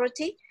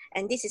authority,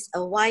 and this is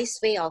a wise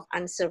way of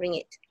answering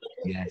it.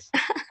 Yes.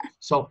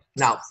 So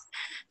now,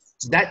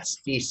 is that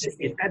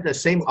the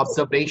same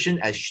observation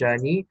as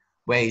Shani,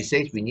 where he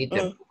says we need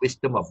the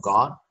wisdom of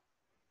God,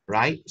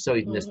 right? So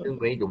in the same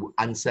way to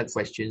answer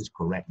questions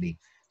correctly.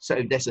 So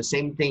if that's the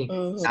same thing,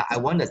 I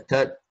want a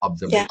third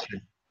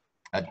observation.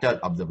 A third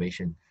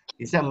observation.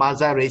 Is that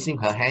Maza raising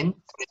her hand?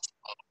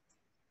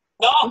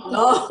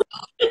 No.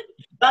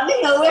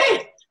 Running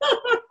away.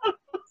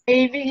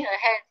 Waving her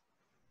hand.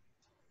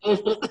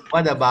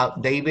 What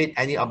about David?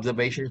 Any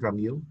observation from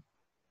you?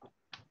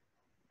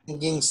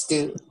 Thinking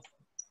still.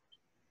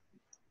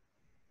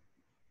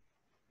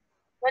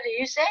 What did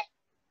you say?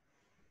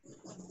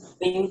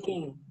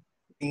 Thinking.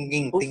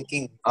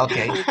 Thinking.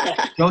 Okay.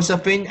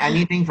 Josephine,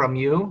 anything from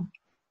you?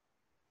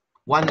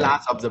 One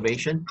last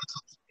observation.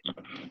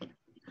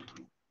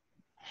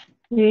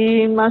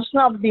 We must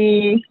not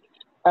be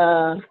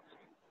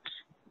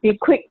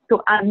quick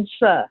to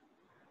answer.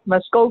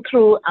 Must go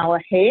through our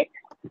head.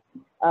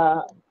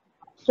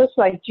 Just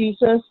like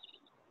Jesus,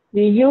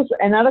 we use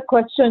another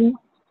question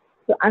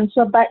to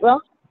answer back.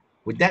 Well,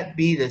 would that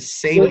be the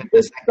same?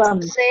 Same will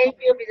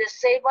be the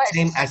same.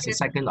 Same as the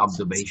second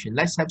observation.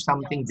 Let's have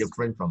something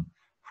different from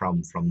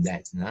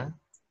that. Huh?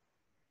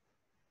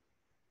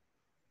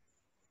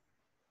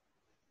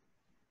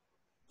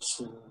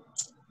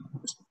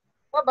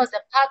 What about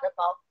the part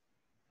about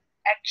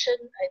action?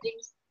 I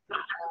think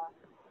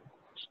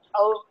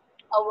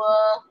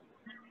our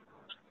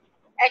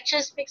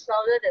action speaks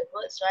louder than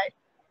words, right?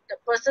 The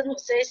person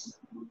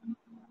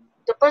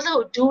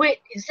who do it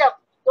instead of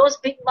those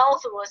big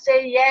mouths who will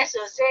say yes,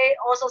 will say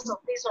all sorts of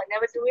things, but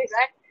never do it,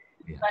 right?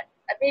 Yeah. But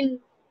I mean,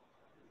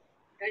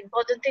 the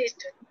important thing is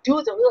to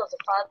do the will of the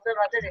Father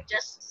rather than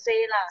just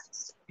say lah.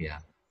 Yeah.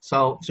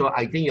 So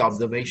I think your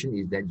observation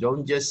is that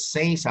don't just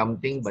say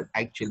something, but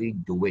actually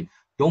do it.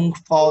 Don't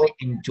fall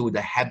into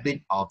the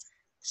habit of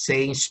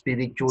saying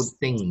spiritual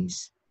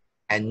things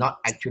and not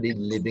actually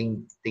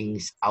living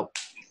things out.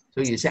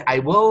 So you say, I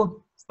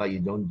will, but you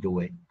don't do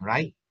it,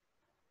 right?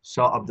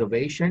 So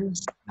observation,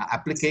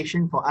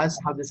 application for us,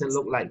 how does it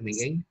look like, Ming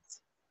Eng?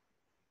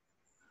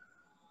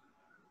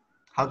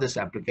 How does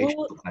application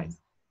look like?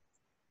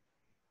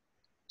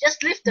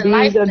 Just live the be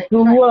life. the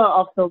doer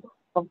of the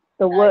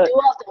word.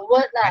 Doer of the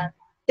word lah.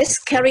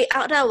 Just carry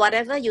out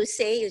whatever you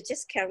say, you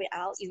just carry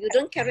out. If you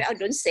don't carry out,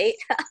 don't say it.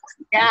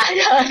 Yeah,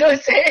 don't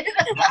say it.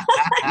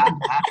 A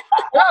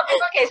lot of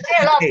people can say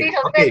a lot of things,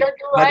 sometimes don't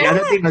do, But right? the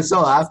other thing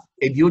also,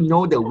 if you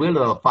know the will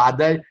of the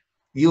Father,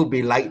 you'll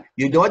be like,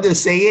 you don't want to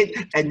say it,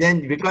 and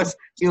then because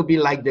you'll be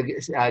like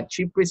the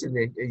chief priest, and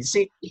you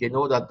see, you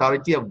know the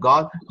authority of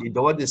God, you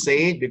don't want to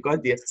say it because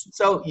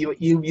so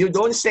you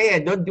don't say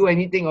and don't do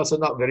anything, also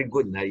not very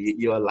good.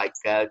 You are like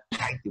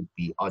trying to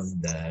be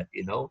on the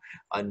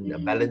on the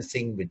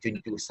balancing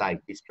between two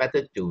sides. It's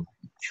better to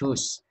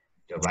choose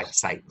the right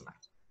side.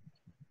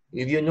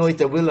 If you know it's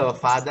the will of the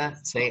Father,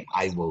 say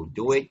I will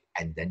do it,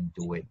 and then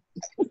do it.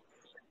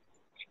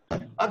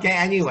 Okay.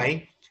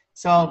 Anyway,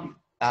 so.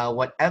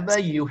 Whatever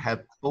you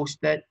have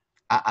posted,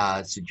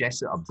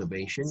 suggested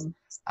observation,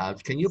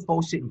 can you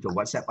post it into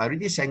WhatsApp? I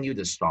already sent you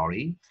the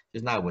story.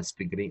 Just now I was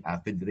fiddling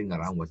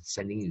around, was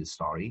sending you the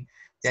story.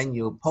 Then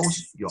you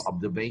post your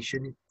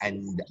observation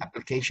and the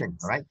application,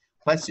 all right?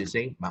 First you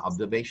say, my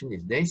observation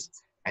is this,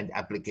 and the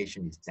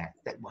application is that.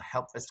 That will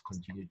help us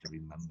continue to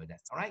remember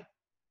that, all right?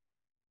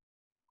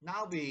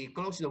 Now we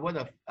close the word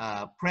of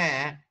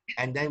prayer,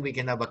 and then we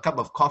can have a cup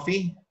of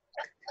coffee.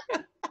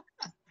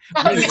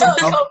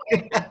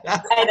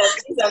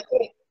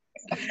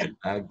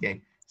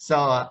 Okay.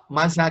 So,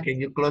 Masa, can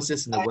you close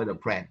us in the word of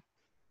prayer?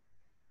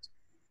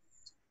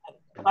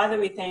 Father,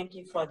 we thank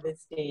you for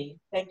this day.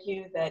 Thank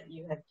you that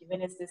you have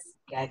given us this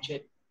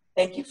gadget.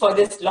 Thank you for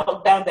this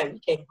lockdown that we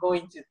can go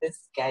into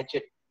this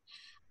gadget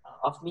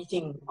of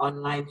meeting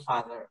online,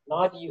 Father.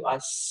 Lord, you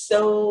are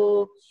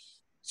so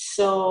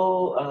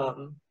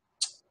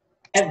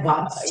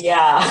advanced.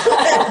 Yeah.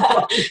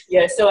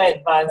 You're so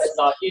advanced,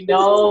 Lord. You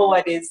know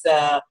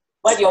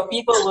what your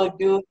people will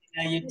do.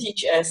 You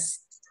teach us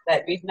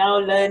that we've now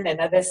learned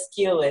another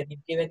skill, and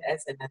you've given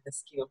us another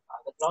skill,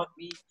 Father. Lord,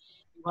 we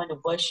want to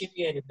worship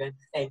you and we want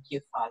to thank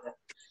you, Father.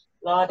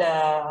 Lord,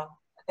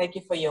 thank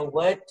you for your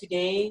word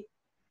today.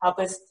 Help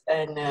us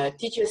and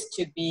teach us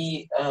to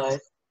be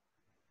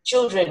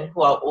children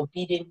who are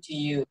obedient to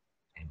you.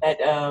 That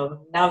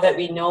now that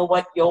we know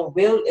what your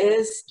will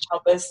is,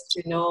 help us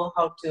to know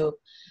how to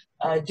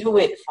do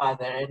it,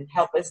 Father, and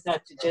help us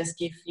not to just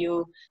give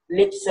you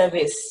lip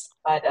service,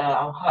 but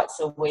our hearts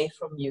away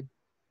from you.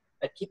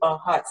 But keep our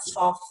hearts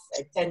soft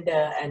and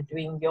tender and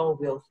doing your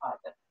will,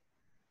 Father.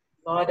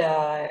 Lord,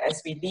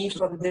 as we leave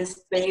from this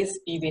place,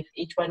 be with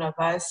each one of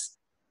us.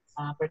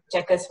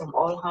 Protect us from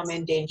all harm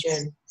and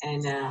danger,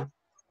 and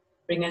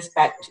bring us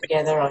back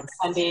together on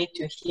Sunday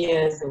to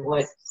hear the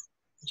word.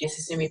 In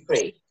Jesus' name we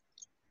pray.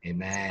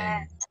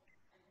 Amen.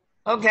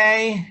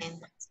 Okay.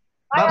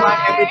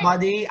 Bye-bye,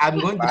 everybody. I'm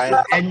going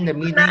to end the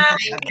meeting.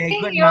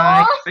 Okay, good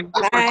night.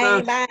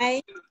 Bye,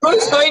 bye.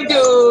 Who's going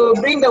to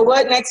bring the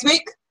word next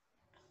week?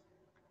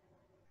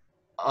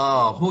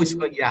 Oh, who's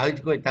going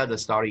to tell the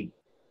story?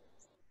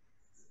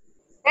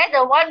 Then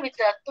the one with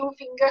the two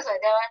fingers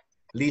like that one.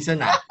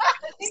 Listen.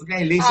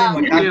 Okay, listen.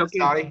 We'll tell the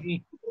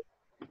story.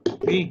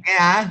 Me.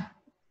 Yeah.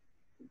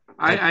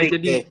 I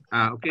jadi.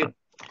 Okay.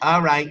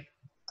 All right.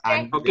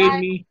 Okay,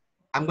 me.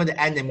 I'm going to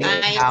end the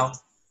meeting Bye. now.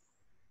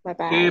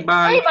 Bye-bye. Okay,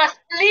 bye. We must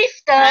leave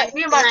the.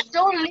 We must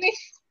don't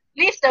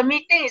leave the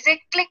meeting. Is it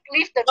click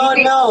leave the Oh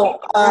meeting? no.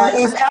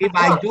 If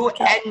I do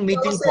end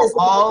meeting for you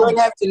all, don't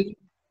have to leave.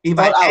 if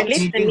all I out. end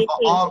Leave the meeting for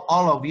meeting.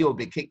 all of you will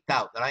be kicked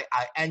out. Right?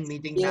 I end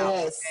meeting now.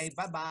 Yes. Okay.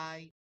 Bye bye.